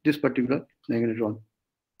developing this particular Klystron.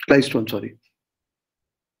 Sorry.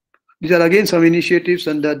 These are again some initiatives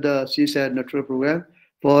under the CSAT network program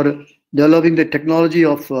for developing the technology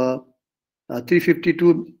of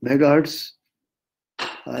 352 megahertz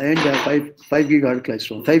and 5 gigahertz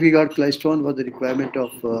Klystron. 5 gigahertz Klystron was the requirement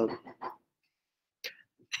of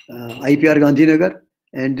IPR Gandhinagar,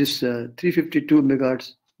 and this 352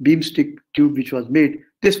 megahertz beam stick tube which was made,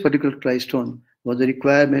 this particular Klystron was the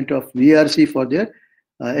requirement of VRC for their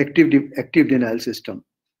active denial system,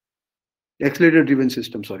 accelerator driven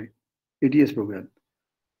system, ADS program.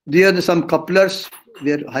 There are some couplers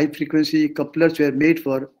where high frequency couplers were made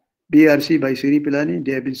for BRC by CIRI Pilani.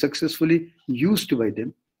 They have been successfully used by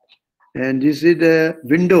them. And this is the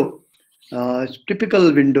window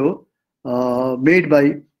typical window made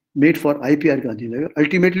for IPR Gandhinagar.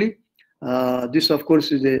 Ultimately, this of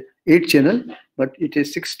course is a 8 channel, but it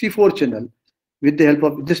is 64 channel. With the help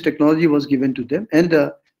of this technology was given to them, and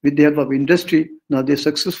with the help of industry, now they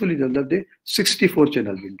successfully developed a 64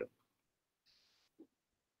 channel window.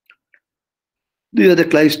 These are the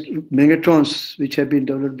magnetrons which have been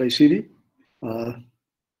developed by Siri.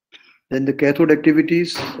 Then the cathode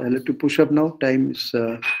activities, I'll have to push up now. Time is.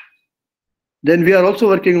 Then we are also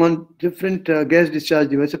working on different gas discharge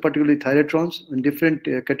devices, particularly thyratrons in different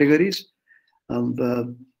categories. And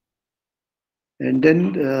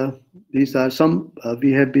then these are some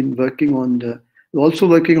we have been working on. Also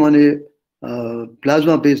working on a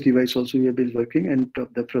plasma-based device. Also we have been working, and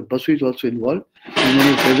Dr. Basu is also involved. And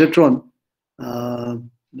then positron.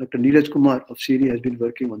 Dr. Neeraj Kumar of Siri has been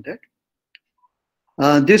working on that.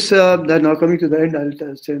 Now coming to the end,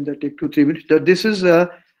 I'll say that take 2-3 minutes. This is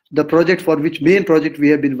the project for which main project we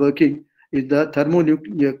have been working is the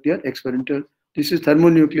thermonuclear experimental. This is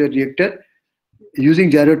thermonuclear reactor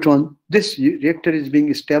using gyrotron. This reactor is being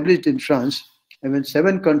established in France, and when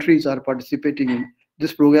 7 countries are participating in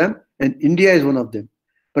this program, and India is one of them.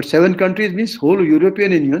 But 7 countries means whole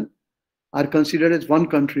European Union are considered as one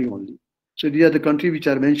country only. So these are the countries which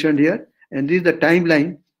are mentioned here, and this is the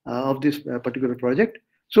timeline of this particular project.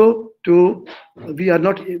 So we are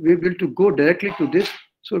not able to go directly to this.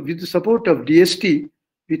 So with the support of DST,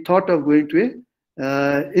 we thought of going to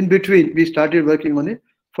in between. We started working on a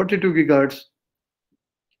 42 gigahertz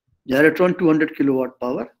gyrotron 200 kilowatt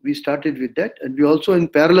power. We started with that, and we also in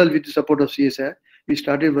parallel with the support of CSI, we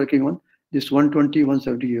started working on this 120,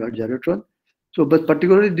 170 gigahertz gyrotron. So, but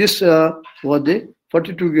particularly this was the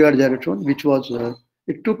 42 gigahertz gyrotron, which was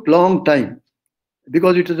it took long time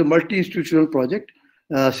because it was a multi-institutional project.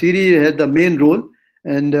 Siri had the main role,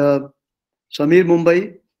 and Samir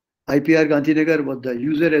Mumbai, IPR Gandhinagar was the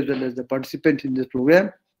user as well as the participant in this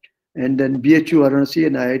program, and then BHU Varanasi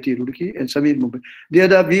and IIT Roorkee and Samir Mumbai. The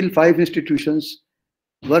other 5 institutions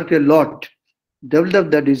worked a lot,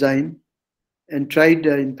 developed the design, and tried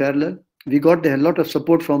in parallel. We got a lot of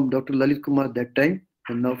support from Dr. Lalit Kumar at that time,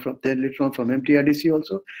 and now from then later on from MTRDC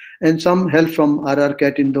also, and some help from RR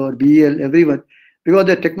Cat Indore, BEL, everyone, because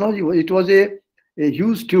the technology, it was a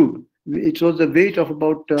huge tube. It was the weight of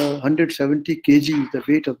about 170 kg, the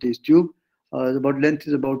weight of this tube. About length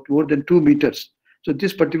is about more than 2 meters. So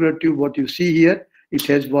this particular tube, what you see here,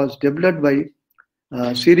 was developed by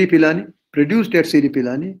Siri Pilani, produced at Siri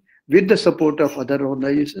Pilani, with the support of other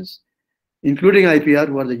organizations, including IPR,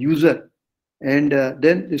 who are the user. And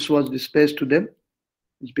then this was dispatched to them.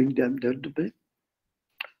 It's being developed.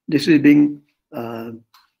 This is being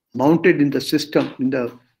mounted in the system, in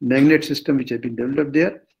the magnet system which has been developed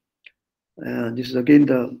there. This is again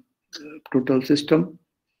the total system.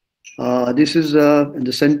 This is in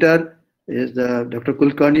the center is Dr.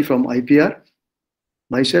 Kulkarni from IPR,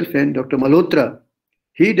 myself, and Dr. Malhotra.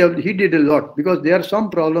 He did a lot because there are some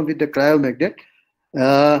problem with the cryomagnet.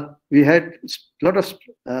 We had a lot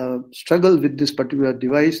of struggle with this particular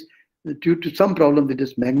device due to some problem with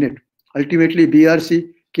this magnet. Ultimately,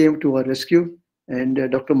 BRC came to our rescue, and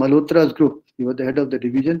Dr. Malhotra's group, he was the head of the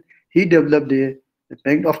division, he developed a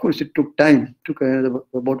magnet. Of course, it took time, took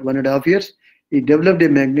about 1.5 years. He developed a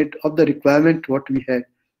magnet of the requirement what we had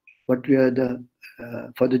for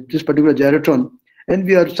this particular gyrotron, and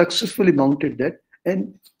we are successfully mounted that,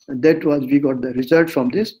 and that was, we got the result from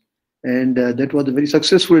this, and that was a very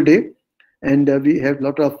successful day, and we have a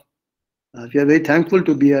lot of we are very thankful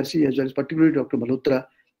to BRC as well as particularly Dr. Malhotra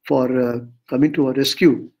for coming to our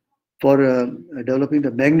rescue for developing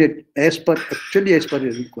the magnet as per a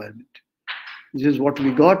requirement. This is what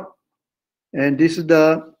we got, and this is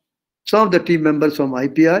some of the team members from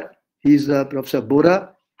IPR. He is Professor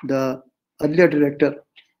Bora, the earlier director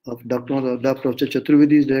of Dr. Professor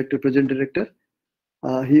Chaturvedi is director, present director.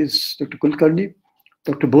 He is Dr. Kulkarni.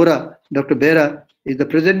 Dr. Bora, Dr. Bera is the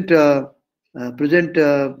present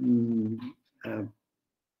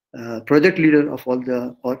project leader of all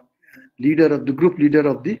the, or leader of the group leader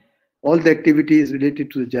of all the activities related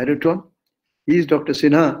to the gyrotron. He is Dr.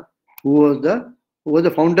 Sinha, who was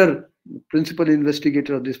the founder, principal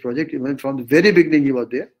investigator of this project. Even from the very beginning he was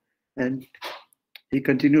there, and he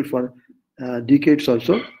continued for decades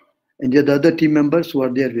also. And the other team members who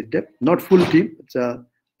are there with them, not full team, it's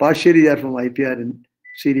partially they are from IPR and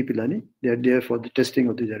Siri Pilani. They are there for the testing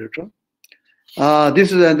of the gyrotron.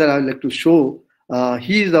 This is another I would like to show.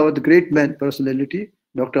 He is the great man personality,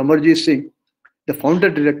 Dr. Amarjit Singh, the founder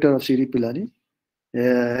director of Siri Pilani.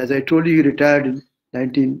 As I told you, he retired in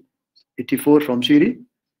 1984 from Siri,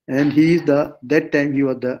 and he is that time he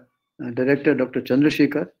was the director, Dr.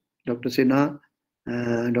 Chandrasekhar, Dr. Sinha,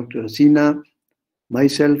 Dr. Hasina,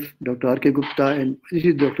 myself, Dr. R.K. Gupta, and this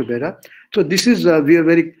is Dr. Bera. So this is, we are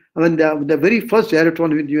very, I mean, the very first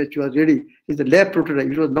gyrotron which was ready is the lab prototype.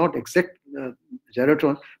 It was not exact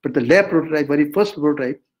gyrotron, but the lab prototype, very first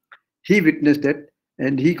prototype, he witnessed that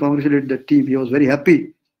and he congratulated the team. He was very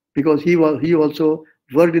happy because he also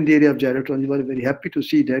worked in the area of gyrotron. He was very happy to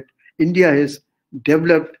see that India has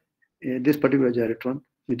developed this particular gyrotron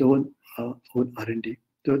with own R&D.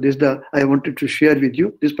 So this is I wanted to share with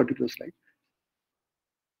you this particular slide.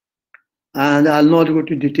 And I'll not go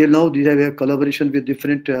to detail now. These are a collaboration with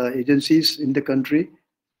different agencies in the country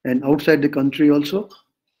and outside the country also.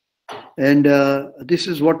 And this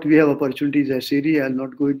is what we have opportunities as CERI. I'll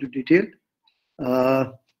not go into detail.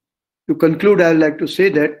 To conclude, I would like to say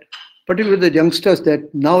that particularly the youngsters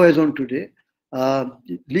that now as on today,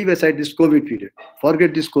 leave aside this COVID period,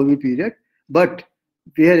 forget this COVID period, but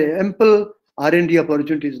we have ample R&D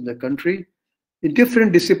opportunities in the country in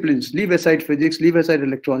different disciplines. Leave aside physics, leave aside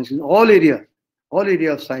electronics, in all area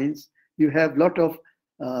of science, you have lot of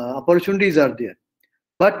opportunities are there.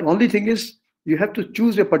 But only thing is you have to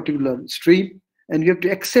choose a particular stream and you have to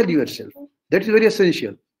excel yourself. That is very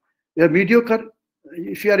essential. You are mediocre.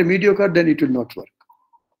 If you are a mediocre, then it will not work.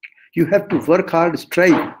 You have to work hard,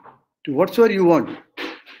 strive to whatsoever you want.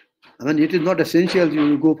 I mean, it is not essential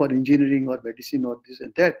you go for engineering or medicine or this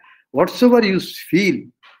and that. Whatsoever you feel,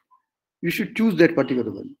 you should choose that particular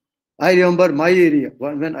one. I remember my area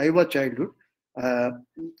when I was childhood.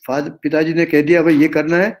 Father, पिताजी ने कह दिया भाई ये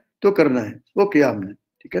करना है तो करना है, वो किया हमने,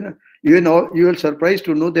 ठीक है ना? You will surprised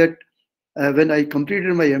to know that when I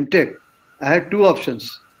completed my MTech, I had two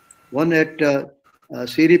options. One at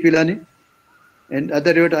CERI Pilani and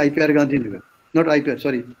other at IPR Gandhinagar. Not IPR,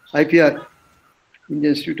 sorry, IPR,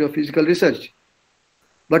 Indian Institute of Physical Research.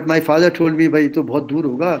 But my father told me, भाई तो बहुत दूर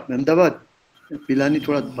होगा, अहमदाबाद, पिलानी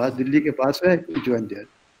थोड़ा दिल्ली के पास है, join there.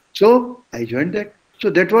 So I joined that. So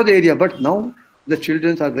that was the area. But now the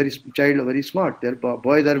children are very smart. Their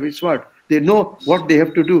boys are very smart. They know what they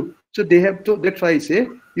have to do. So they have to. That's why I say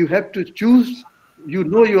you have to choose. You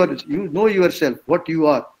know yourself, what you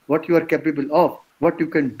are capable of, what you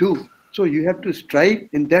can do. So you have to strive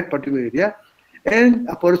in that particular area. And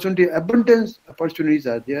abundance opportunities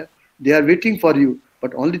are there. They are waiting for you.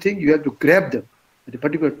 But only thing, you have to grab them at a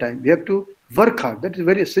particular time. You have to work hard. That is a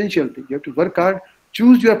very essential thing. You have to work hard.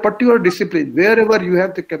 Choose your particular discipline wherever you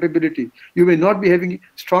have the capability. You may not be having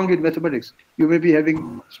strong in mathematics. You may be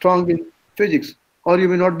having strong in physics, or you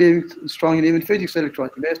may not be having strong in even physics,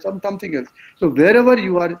 electronics. You may have something else. So wherever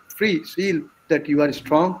you are free, feel that you are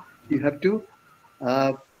strong, you have to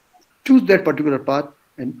choose that particular path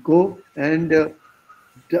and go. And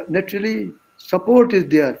naturally, support is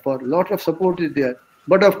there. For a lot of support is there.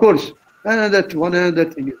 But of course, another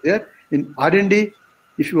thing is there in R&D.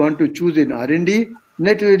 If you want to choose in R&D,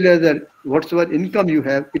 naturally, whatsoever income you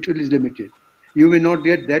have, it will is limited. You may not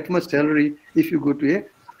get that much salary if you go to a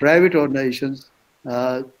private organizations,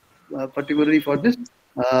 particularly for this,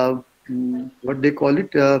 what they call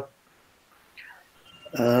it,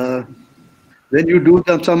 when you do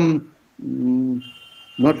some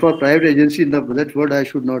not for private agency, that word I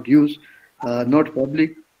should not use, not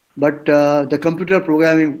public, but the computer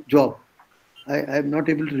programming job. I am not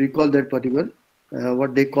able to recall that particular,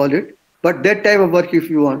 what they call it. But that type of work, if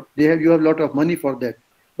you want, you have a lot of money for that.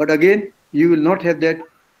 But again, you will not have that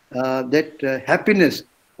happiness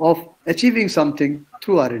of achieving something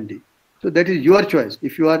through R&D. So that is your choice.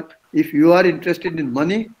 If you are interested in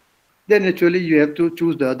money, then actually you have to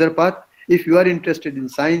choose the other path. If you are interested in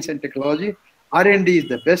science and technology, R&D is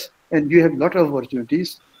the best, and you have a lot of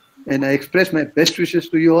opportunities. And I express my best wishes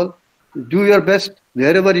to you all. Do your best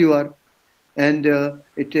wherever you are. And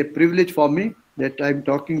it's a privilege for me that I'm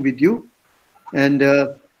talking with you. And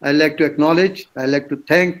I'd like to acknowledge, I'd like to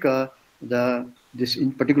thank this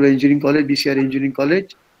in particular engineering college, BCR Engineering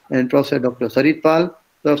College, and Professor Dr. Sarit Pal,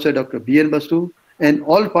 Professor Dr. B.N. Basu, and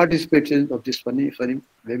all participants of this funny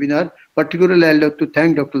webinar. Particularly, I'd like to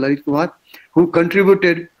thank Dr. Lalit Kumar, who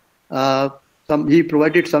contributed he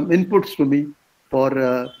provided some inputs to me for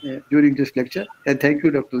during this lecture. And thank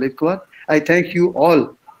you, Dr. Lalit Kumar. I thank you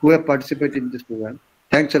all who have participated in this program.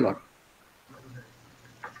 Thanks a lot.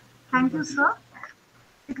 Thank you, sir.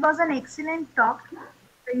 It was an excellent talk.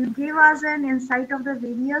 You gave us an insight of the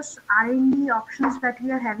various R&D options that we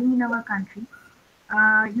are having in our country.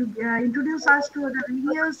 You introduced us to the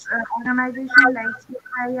various organizations like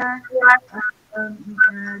CIR,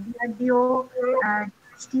 DRDO,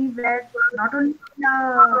 Steve, where not only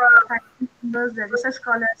the members, the research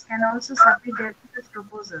scholars can also submit their research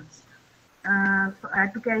proposals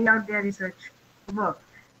to carry out their research work.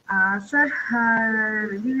 Sir,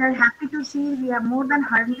 we are happy to see we have more than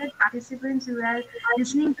 100 participants who are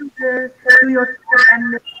listening to your talk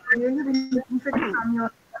and really benefited from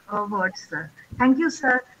your words, sir. Thank you,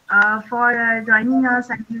 sir, for joining us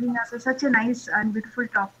and giving us such a nice and beautiful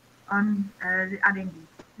talk on R&D.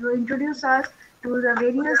 You introduce us to the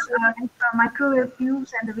various microwave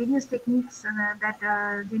tubes and the various techniques that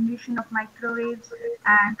generation of microwaves.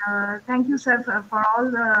 And thank you, sir, for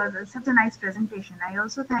all such a nice presentation. I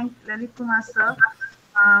also thank Lalit Kumar, sir,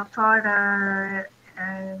 for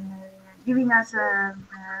giving us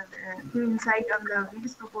give insight on the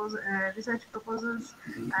various research proposals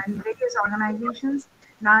and various organizations.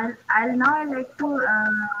 I'd like to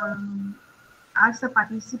ask the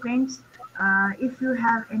participants if you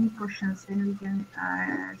have any questions, then we can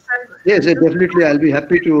start. Yes, definitely. I'll be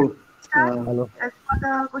happy to. For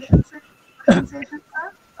the question session,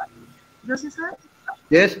 sir. Joshi, sir?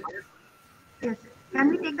 Yes. Yes. Can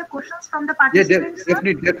we take the questions from the Yes, participants?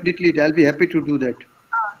 definitely. I'll be happy to do that.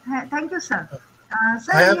 Thank you, sir.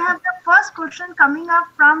 Sir, we have the first question coming up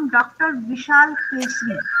from Dr. Vishal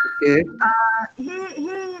Kesri. Okay.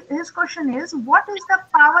 His question is, what is the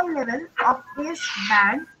power level of S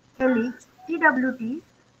band helix TWT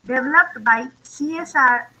developed by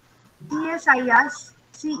CSIR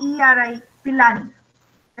CERI Pilani?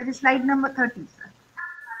 That is slide number 30, sir.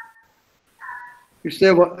 It's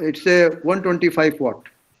a 125 watt.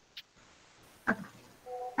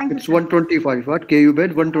 Thank It's you, 125 watt, KU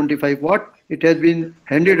bed, 125 watt. It has been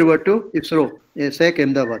handed over to ISRO, SAC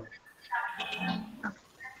Ahmedabad.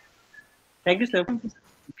 Thank you, sir.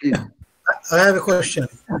 Please. I have a question.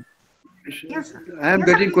 Yes, sir. I am Yes,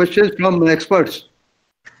 sir, getting please. questions from experts.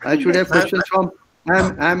 I should have questions from.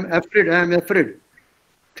 I am afraid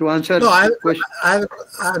to answer. No, questions. I'm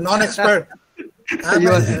a non-expert.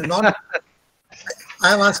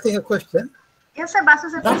 I'm asking a question. Yes, sir, Basu,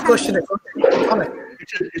 sir. Not please question. continue. A comment.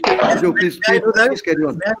 Please May I do that? carry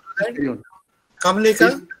on. May I do that? Carry on.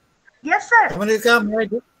 Kamalika, Yes, sir. Kamalika, may I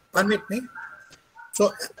do? Permit me.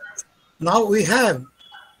 So now we have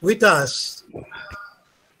with us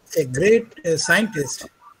a great scientist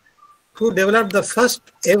who developed the first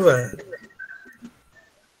ever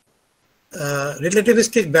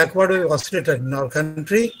relativistic backward wave oscillator in our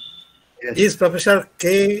country. Yes. He is Professor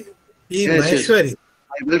K. P. Yes. Maheshwari.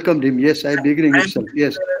 I welcomed him. Yes, I am beginning itself.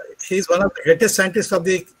 Yes. He is one of the greatest scientists of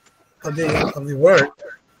the world.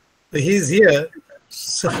 So he is here.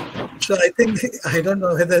 So I think I don't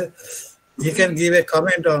know whether he can give a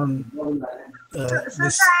comment on Sir,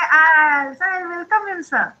 this. sir, I welcome him,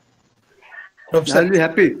 sir. I'll be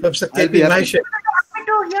happy. Professor I'll K. be P. happy. Maheshwari. Happy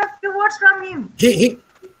to hear a few words from him.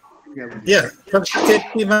 Yeah, Professor K.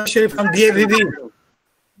 P. Maheshwari from DAVV,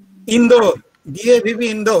 Indore. DAVV,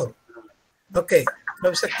 Indore. Okay,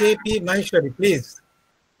 Professor K. P. Maheshwari, please.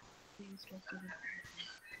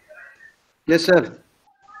 Yes, sir.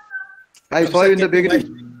 I saw you in the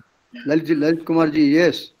beginning. Lalit Kumar ji,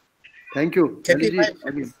 yes. Thank you. K.P. Lalit ji,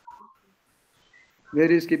 again.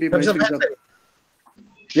 Where is KP Professor Maheshwari? Maheshwari.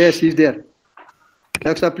 Yes, he's there.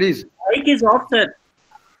 Sir, please. Mic is off, sir.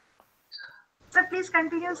 Sir, please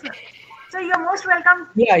continue, sir. Sir, you're most welcome.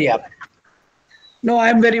 Yeah. No,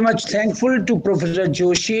 I'm very much thankful to Professor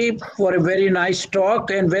Joshi for a very nice talk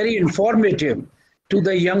and very informative to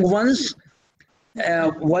the young ones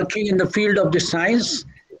working in the field of the science,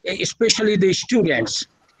 especially the students.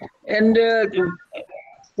 And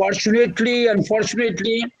unfortunately,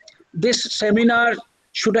 this seminar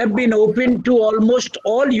should have been open to almost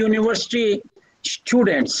all university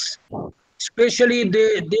students. Especially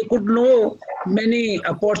they could know many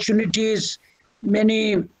opportunities,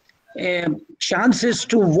 many chances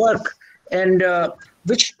to work, and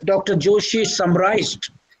which Dr. Joshi summarized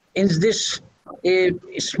in this a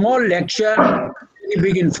small lecture, very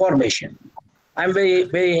big information. I'm very,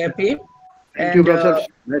 very happy. Thank you, Professor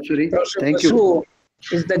Maheshwari. Professor Thank you. Basu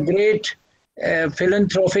is the great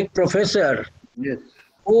philanthropic professor Yes.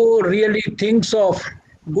 who really thinks of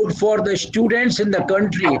good for the students in the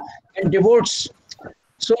country and devotes.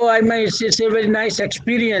 So I might say it's a very nice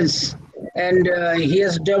experience, and he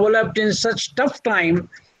has developed in such tough time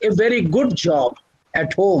a very good job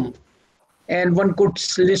at home, and one could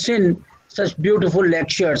listen such beautiful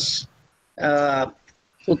lectures.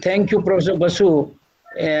 So thank you, Professor Basu.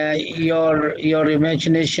 Your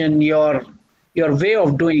imagination, your way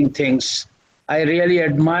of doing things, I really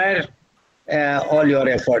admire all your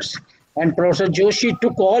efforts. And Professor Joshi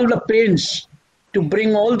took all the pains to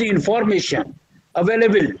bring all the information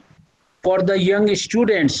available for the young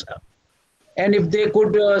students. And if they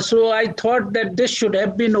could, so I thought that this should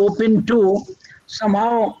have been open to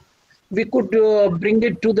somehow we could bring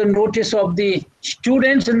it to the notice of the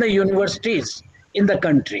students in the universities in the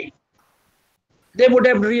country. They would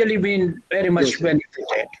have really been very much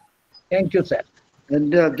benefited. Thank you, sir.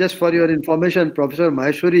 And just for your information, Professor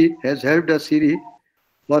Maheshwari has helped us, Siri,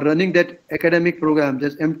 for running that academic program,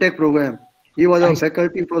 this MTech program. He was our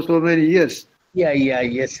faculty for so many years.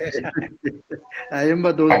 Yes, sir. I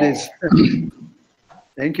remember those days.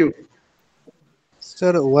 Thank you.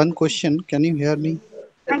 Sir, one question. Can you hear me?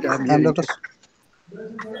 Thank you, sir. I'm Dr.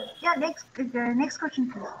 Yeah, next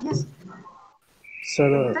question, please. Yes.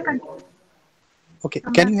 Sir, Sir, continue. okay.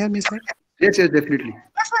 Can you hear me, sir? Yes, definitely.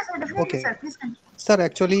 Yes, sir, definitely, Okay. sir. Please continue. Sir,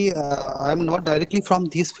 actually, I'm not directly from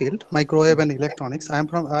this field, microwave and electronics.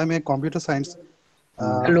 I'm a computer science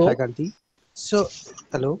Hello? faculty. So,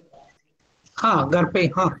 hello. हाँ घर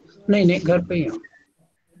पे हाँ नहीं घर पे ही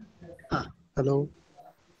हाँ Hello.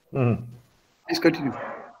 Please continue.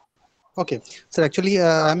 Okay. So actually,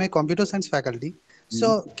 I'm a computer science faculty.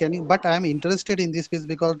 So but I'm interested in this field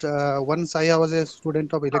because once I was a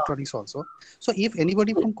student of electronics also. So if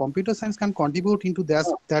anybody from computer science can contribute into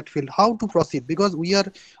that field, how to proceed? Because we are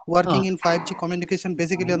working in 5G communication,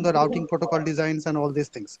 basically on the routing protocol designs and all these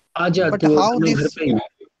things. But how this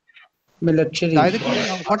directly,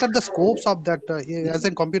 what are the scopes of that as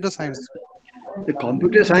in computer science? The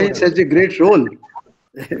computer science has a great role.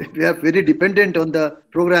 We are very dependent on the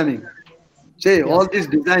programming. Say all this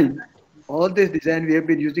design we have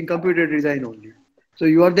been using computer design only. So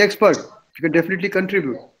you are the expert. You can definitely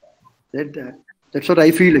contribute. That's what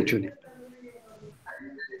I feel actually.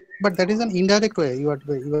 But that is an indirect way you are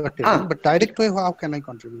telling. But direct way, how can I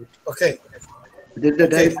contribute? Okay. There's the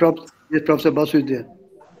direct Professor Basu is there.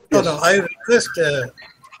 No, I request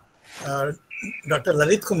Dr.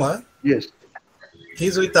 Lalit Kumar. Yes.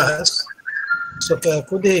 He's with us. So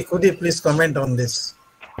could he please comment on this?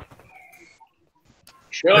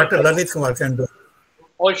 Sure. Dr. Lalit Kumar can do.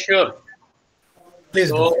 Oh, sure. Please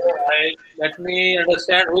So do. let me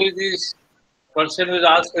understand who is this person who is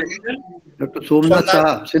asked question. Dr. Somnath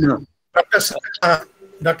Sinha. Dr.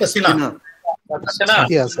 Sinha. Dr. Sinha.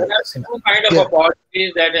 Yes, sir. There are two kind of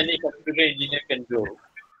opportunities that any computer engineer can do.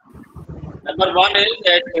 Number one is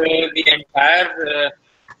that the entire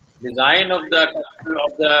design of the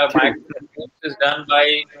microchips is done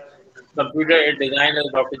by computer design, as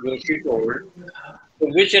Dr. Joshi told,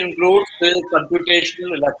 which includes the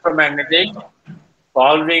computational electromagnetic,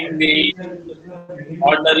 solving the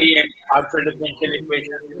ordinary and partial differential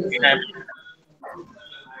equations,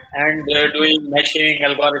 and doing meshing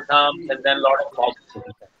algorithms, and then a lot of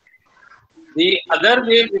processing. The other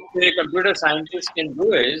way which the computer scientists can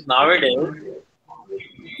do is, nowadays,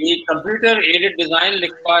 the computer-aided design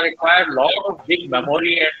require a lot of big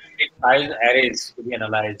memory and big size arrays to be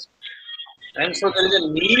analyzed. And so there is a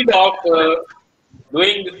need of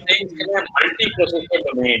doing the things in a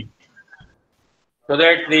multi-processor domain, so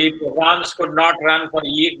that the programs could not run for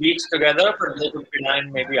weeks together, but they could be done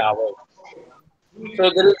in maybe hours.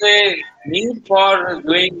 So there is a need for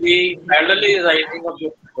doing the parallelizing of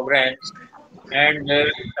the programs and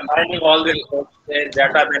combining all the resources,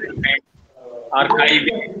 data management,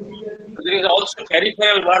 archiving. So there is also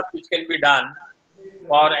peripheral work which can be done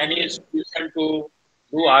for any institution to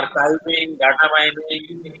do archiving, data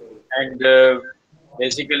mining, and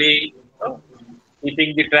basically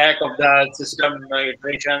keeping the track of the system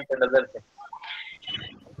iterations and other things.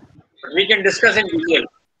 But we can discuss in detail.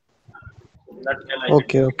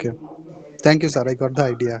 Okay. Thank you, sir. I got the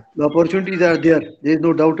idea. The opportunities are there. There is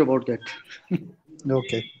no doubt about that.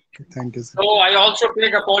 Okay. Thank you, sir. So I also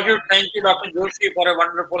take a opportunity to thank you, Dr. Joshi, for a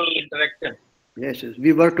wonderful interaction. Yes.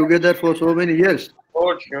 We worked together for so many years.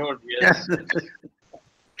 Oh, sure, yes.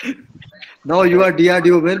 Now you are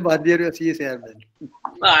DRDO man, but there you are CSIR man.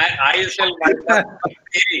 No, I shall myself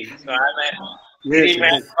Siri, so I'm a Siri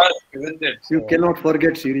man first, isn't it? So, You cannot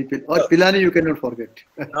forget Siri. Or Pilani you cannot forget.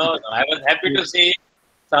 no, I was happy to see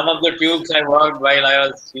some of the tubes I worked while I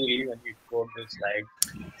was Siri when you showed this slide.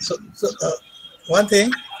 So one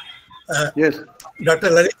thing, Yes. Dr.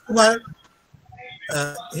 Lalit Kumar,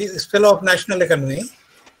 he is fellow of National Economy,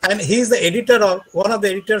 and he is the editor of one of the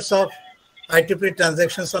editors of IEEE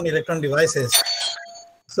transactions on electron devices.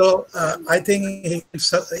 So I think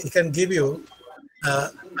he can give you a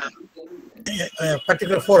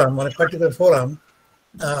particular forum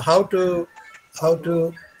how to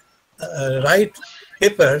write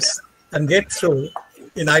papers and get through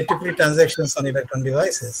in IEEE transactions on electron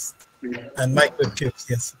devices and microchips.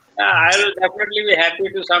 Yes. I will definitely be happy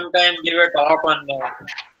to sometime give a talk on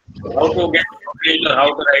how to get complete or how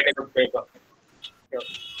to write a good paper. Sure.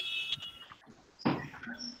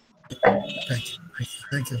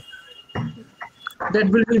 Thank you. that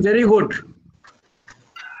will be very good.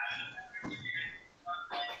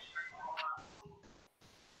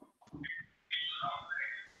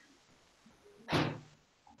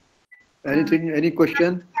 Anything? Any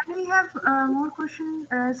question? We have more questions.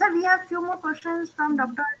 Sir, we have few more questions from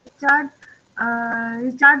Dr.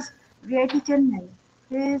 Richard's VIT Chennai.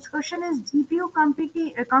 His question is GPU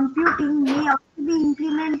computing may also be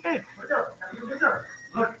implemented.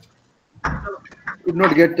 Could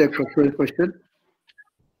not get the question.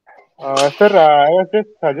 Sir, I was just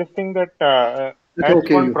suggesting that as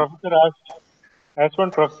Okay, one professor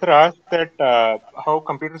asked that how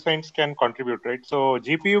computer science can contribute, right? So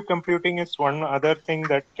GPU computing is one other thing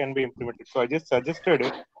that can be implemented. So I just suggested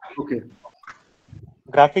it. Okay.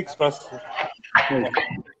 Graphics processor. Right.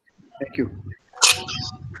 Thank you.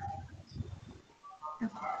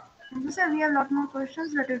 Thank you, sir. We have a lot more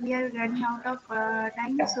questions, but we are running out of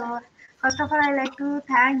time. So, first of all, I'd like to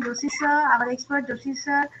thank Joshi sir, our expert Joshi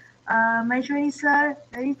sir, Maheshwari sir,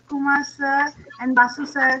 Lalit Kumar sir, and Basu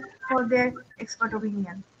sir for their expert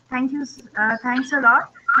opinion. Thank you. Thanks a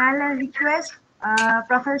lot. I'll request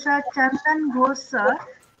Professor Chandan Ghosh sir,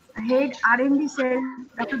 Head R&D Cell,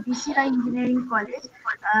 Dr. BC Rai Engineering College,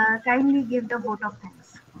 kindly give the vote of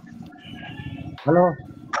thanks. Hello.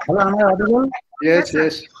 Hello, am I audible? Yes,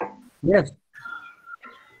 yes. Yes.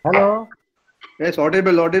 Hello. Yes,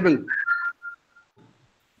 audible.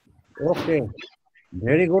 Okay.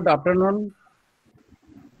 Very good afternoon.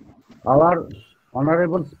 Our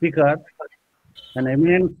honorable speaker, an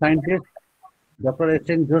eminent scientist, Dr.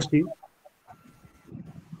 S.N. Joshi,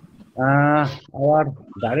 our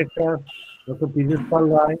director, Dr. Piyush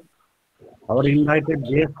Rai, our invited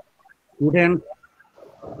guests, students,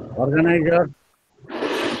 organizers,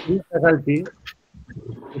 faculty.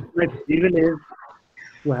 It's my privilege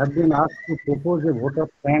to have been asked to propose a vote of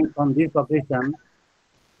thanks on this occasion.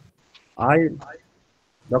 I,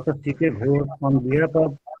 Dr. C.K. Ghosh, on behalf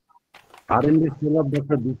of R&D School of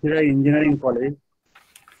Dr. B.C. Rai Engineering College,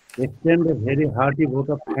 extend a very hearty vote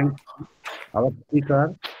of thanks to our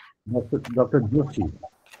speaker, Dr. Joshi,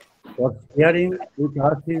 for sharing with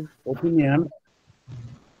us his opinions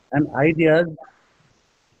and ideas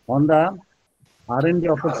on the R&D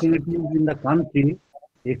opportunities in the country,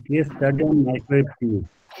 a case study on microwave tube.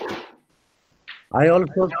 I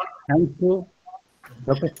also thank to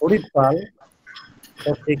Dr. Purit Pal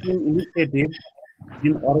for taking initiative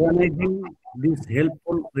in organizing this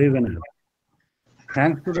helpful webinar.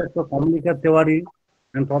 Thanks to Dr. Kamalika Tewari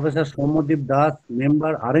and Professor Somodip Das,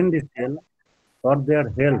 member R&D Cell, for their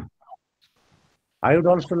help. I would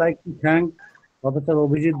also like to thank Professor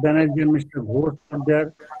Abhijit Banerjee and Mr. Ghosh for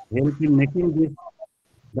their help in making this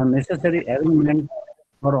the necessary arrangement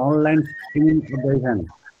for online streaming of the event.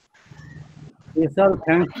 Special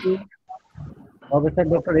thanks to Professor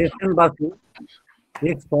Dr. S.N. Basu,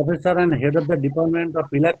 ex-professor and head of the Department of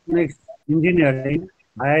Electronics Engineering,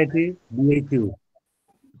 IIT BHU,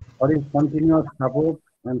 for his continuous support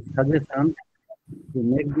and suggestions to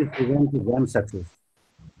make this event a grand success.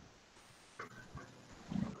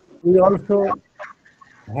 We also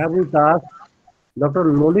have with us Dr.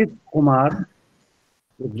 Lalit Kumar,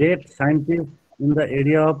 a great scientist in the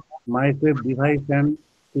area of microwave device and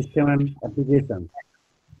system and applications.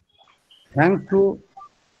 Thanks to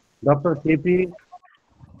Dr. K.P.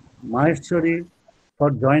 Maheshwari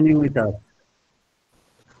for joining with us.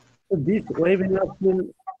 So this webinar will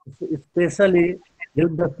especially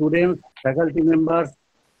help the students, faculty members,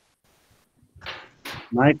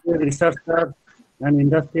 microwave researchers, and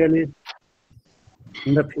industrialists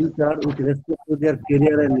in the future with respect to their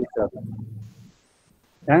career and research.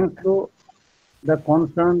 Thanks to the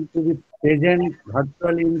concern to be present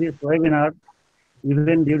virtually in this webinar,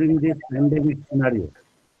 even during this pandemic scenario.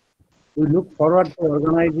 We look forward to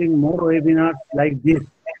organizing more webinars like this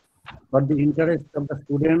for the interest of the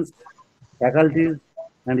students, faculties,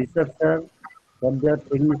 and researchers for their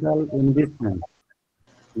technical investment.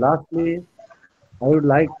 Lastly, I would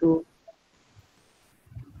like to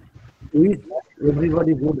wish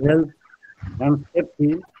everybody good health and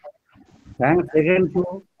safety. Thanks again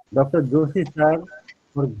to Dr. Joshi sir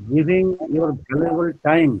for giving your valuable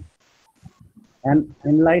time and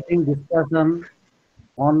enlightening discussion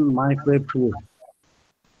on microwave tubes.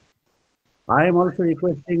 I am also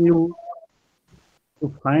requesting you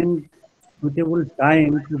to find suitable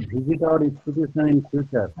time to visit our institution in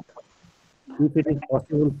future, if it is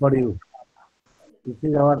possible for you. This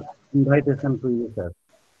is our invitation to you, sir.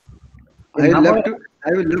 I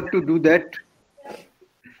will love to do that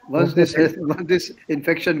once this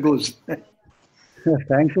infection goes.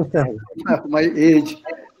 Thank you, sir. My age,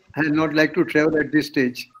 I will not like to travel at this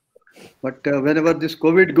stage. But whenever this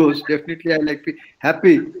COVID goes, definitely I like be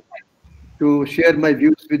happy to share my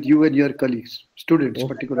views with you and your colleagues, students Okay,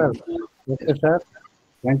 sir. particularly. Okay, sir.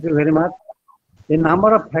 Thank you very much. A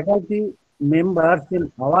number of faculty members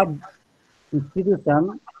in our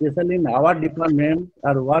institution, especially in our department,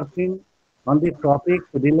 are working on the topic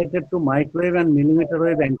related to microwave and millimeter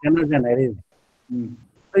wave antennas and arrays.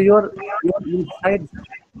 So your insights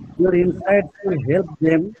will help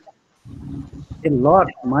them a lot,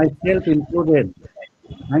 myself included.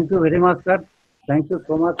 Thank you very much, sir. Thank you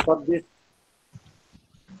so much for this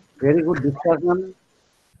very good discussion.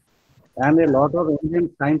 And a lot of Indian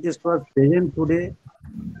scientists were present today.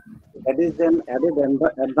 That is an added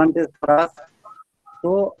advantage for us.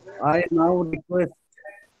 So I now request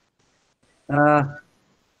Dr.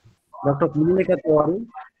 Pumlika Tiwari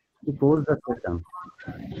to close the session.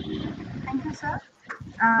 Thank you, sir.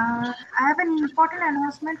 I have an important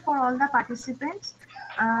announcement for all the participants.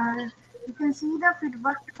 You can see the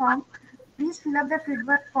feedback form. Please fill up the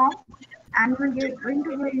feedback form, and you will going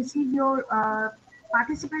to receive your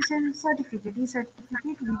participation certificate,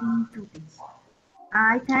 e-certificate within 2 days.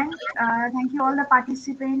 I thank you all the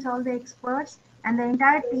participants, all the experts, and the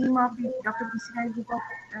entire team of the Dr. PCI Group of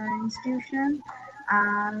Institution.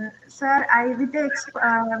 Sir, with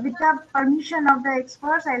the permission of the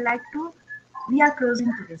experts, I like to. We are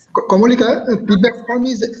closing today, sir. Komalika, feedback form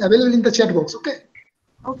is available in the chat box. Okay.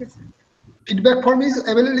 Okay, sir. Feedback form is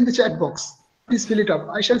available in the chat box. Please fill it up.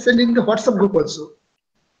 I shall send it in the WhatsApp group also.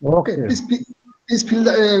 Okay. Please fill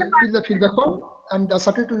the feedback form, and the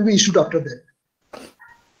certificate will be issued after that.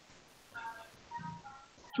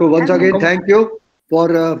 So once again, thank you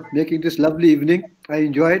for making this lovely evening. I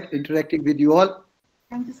enjoyed interacting with you all.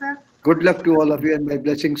 Thank you, sir. Good luck to all of you and my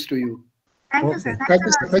blessings to you. Thank you, sir. Thank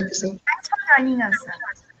you, sir. Thank you, sir. Thanks for joining us,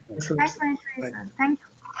 sir. Thanks for introducing, sir. Thank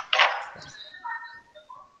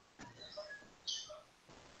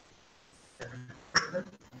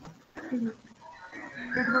you.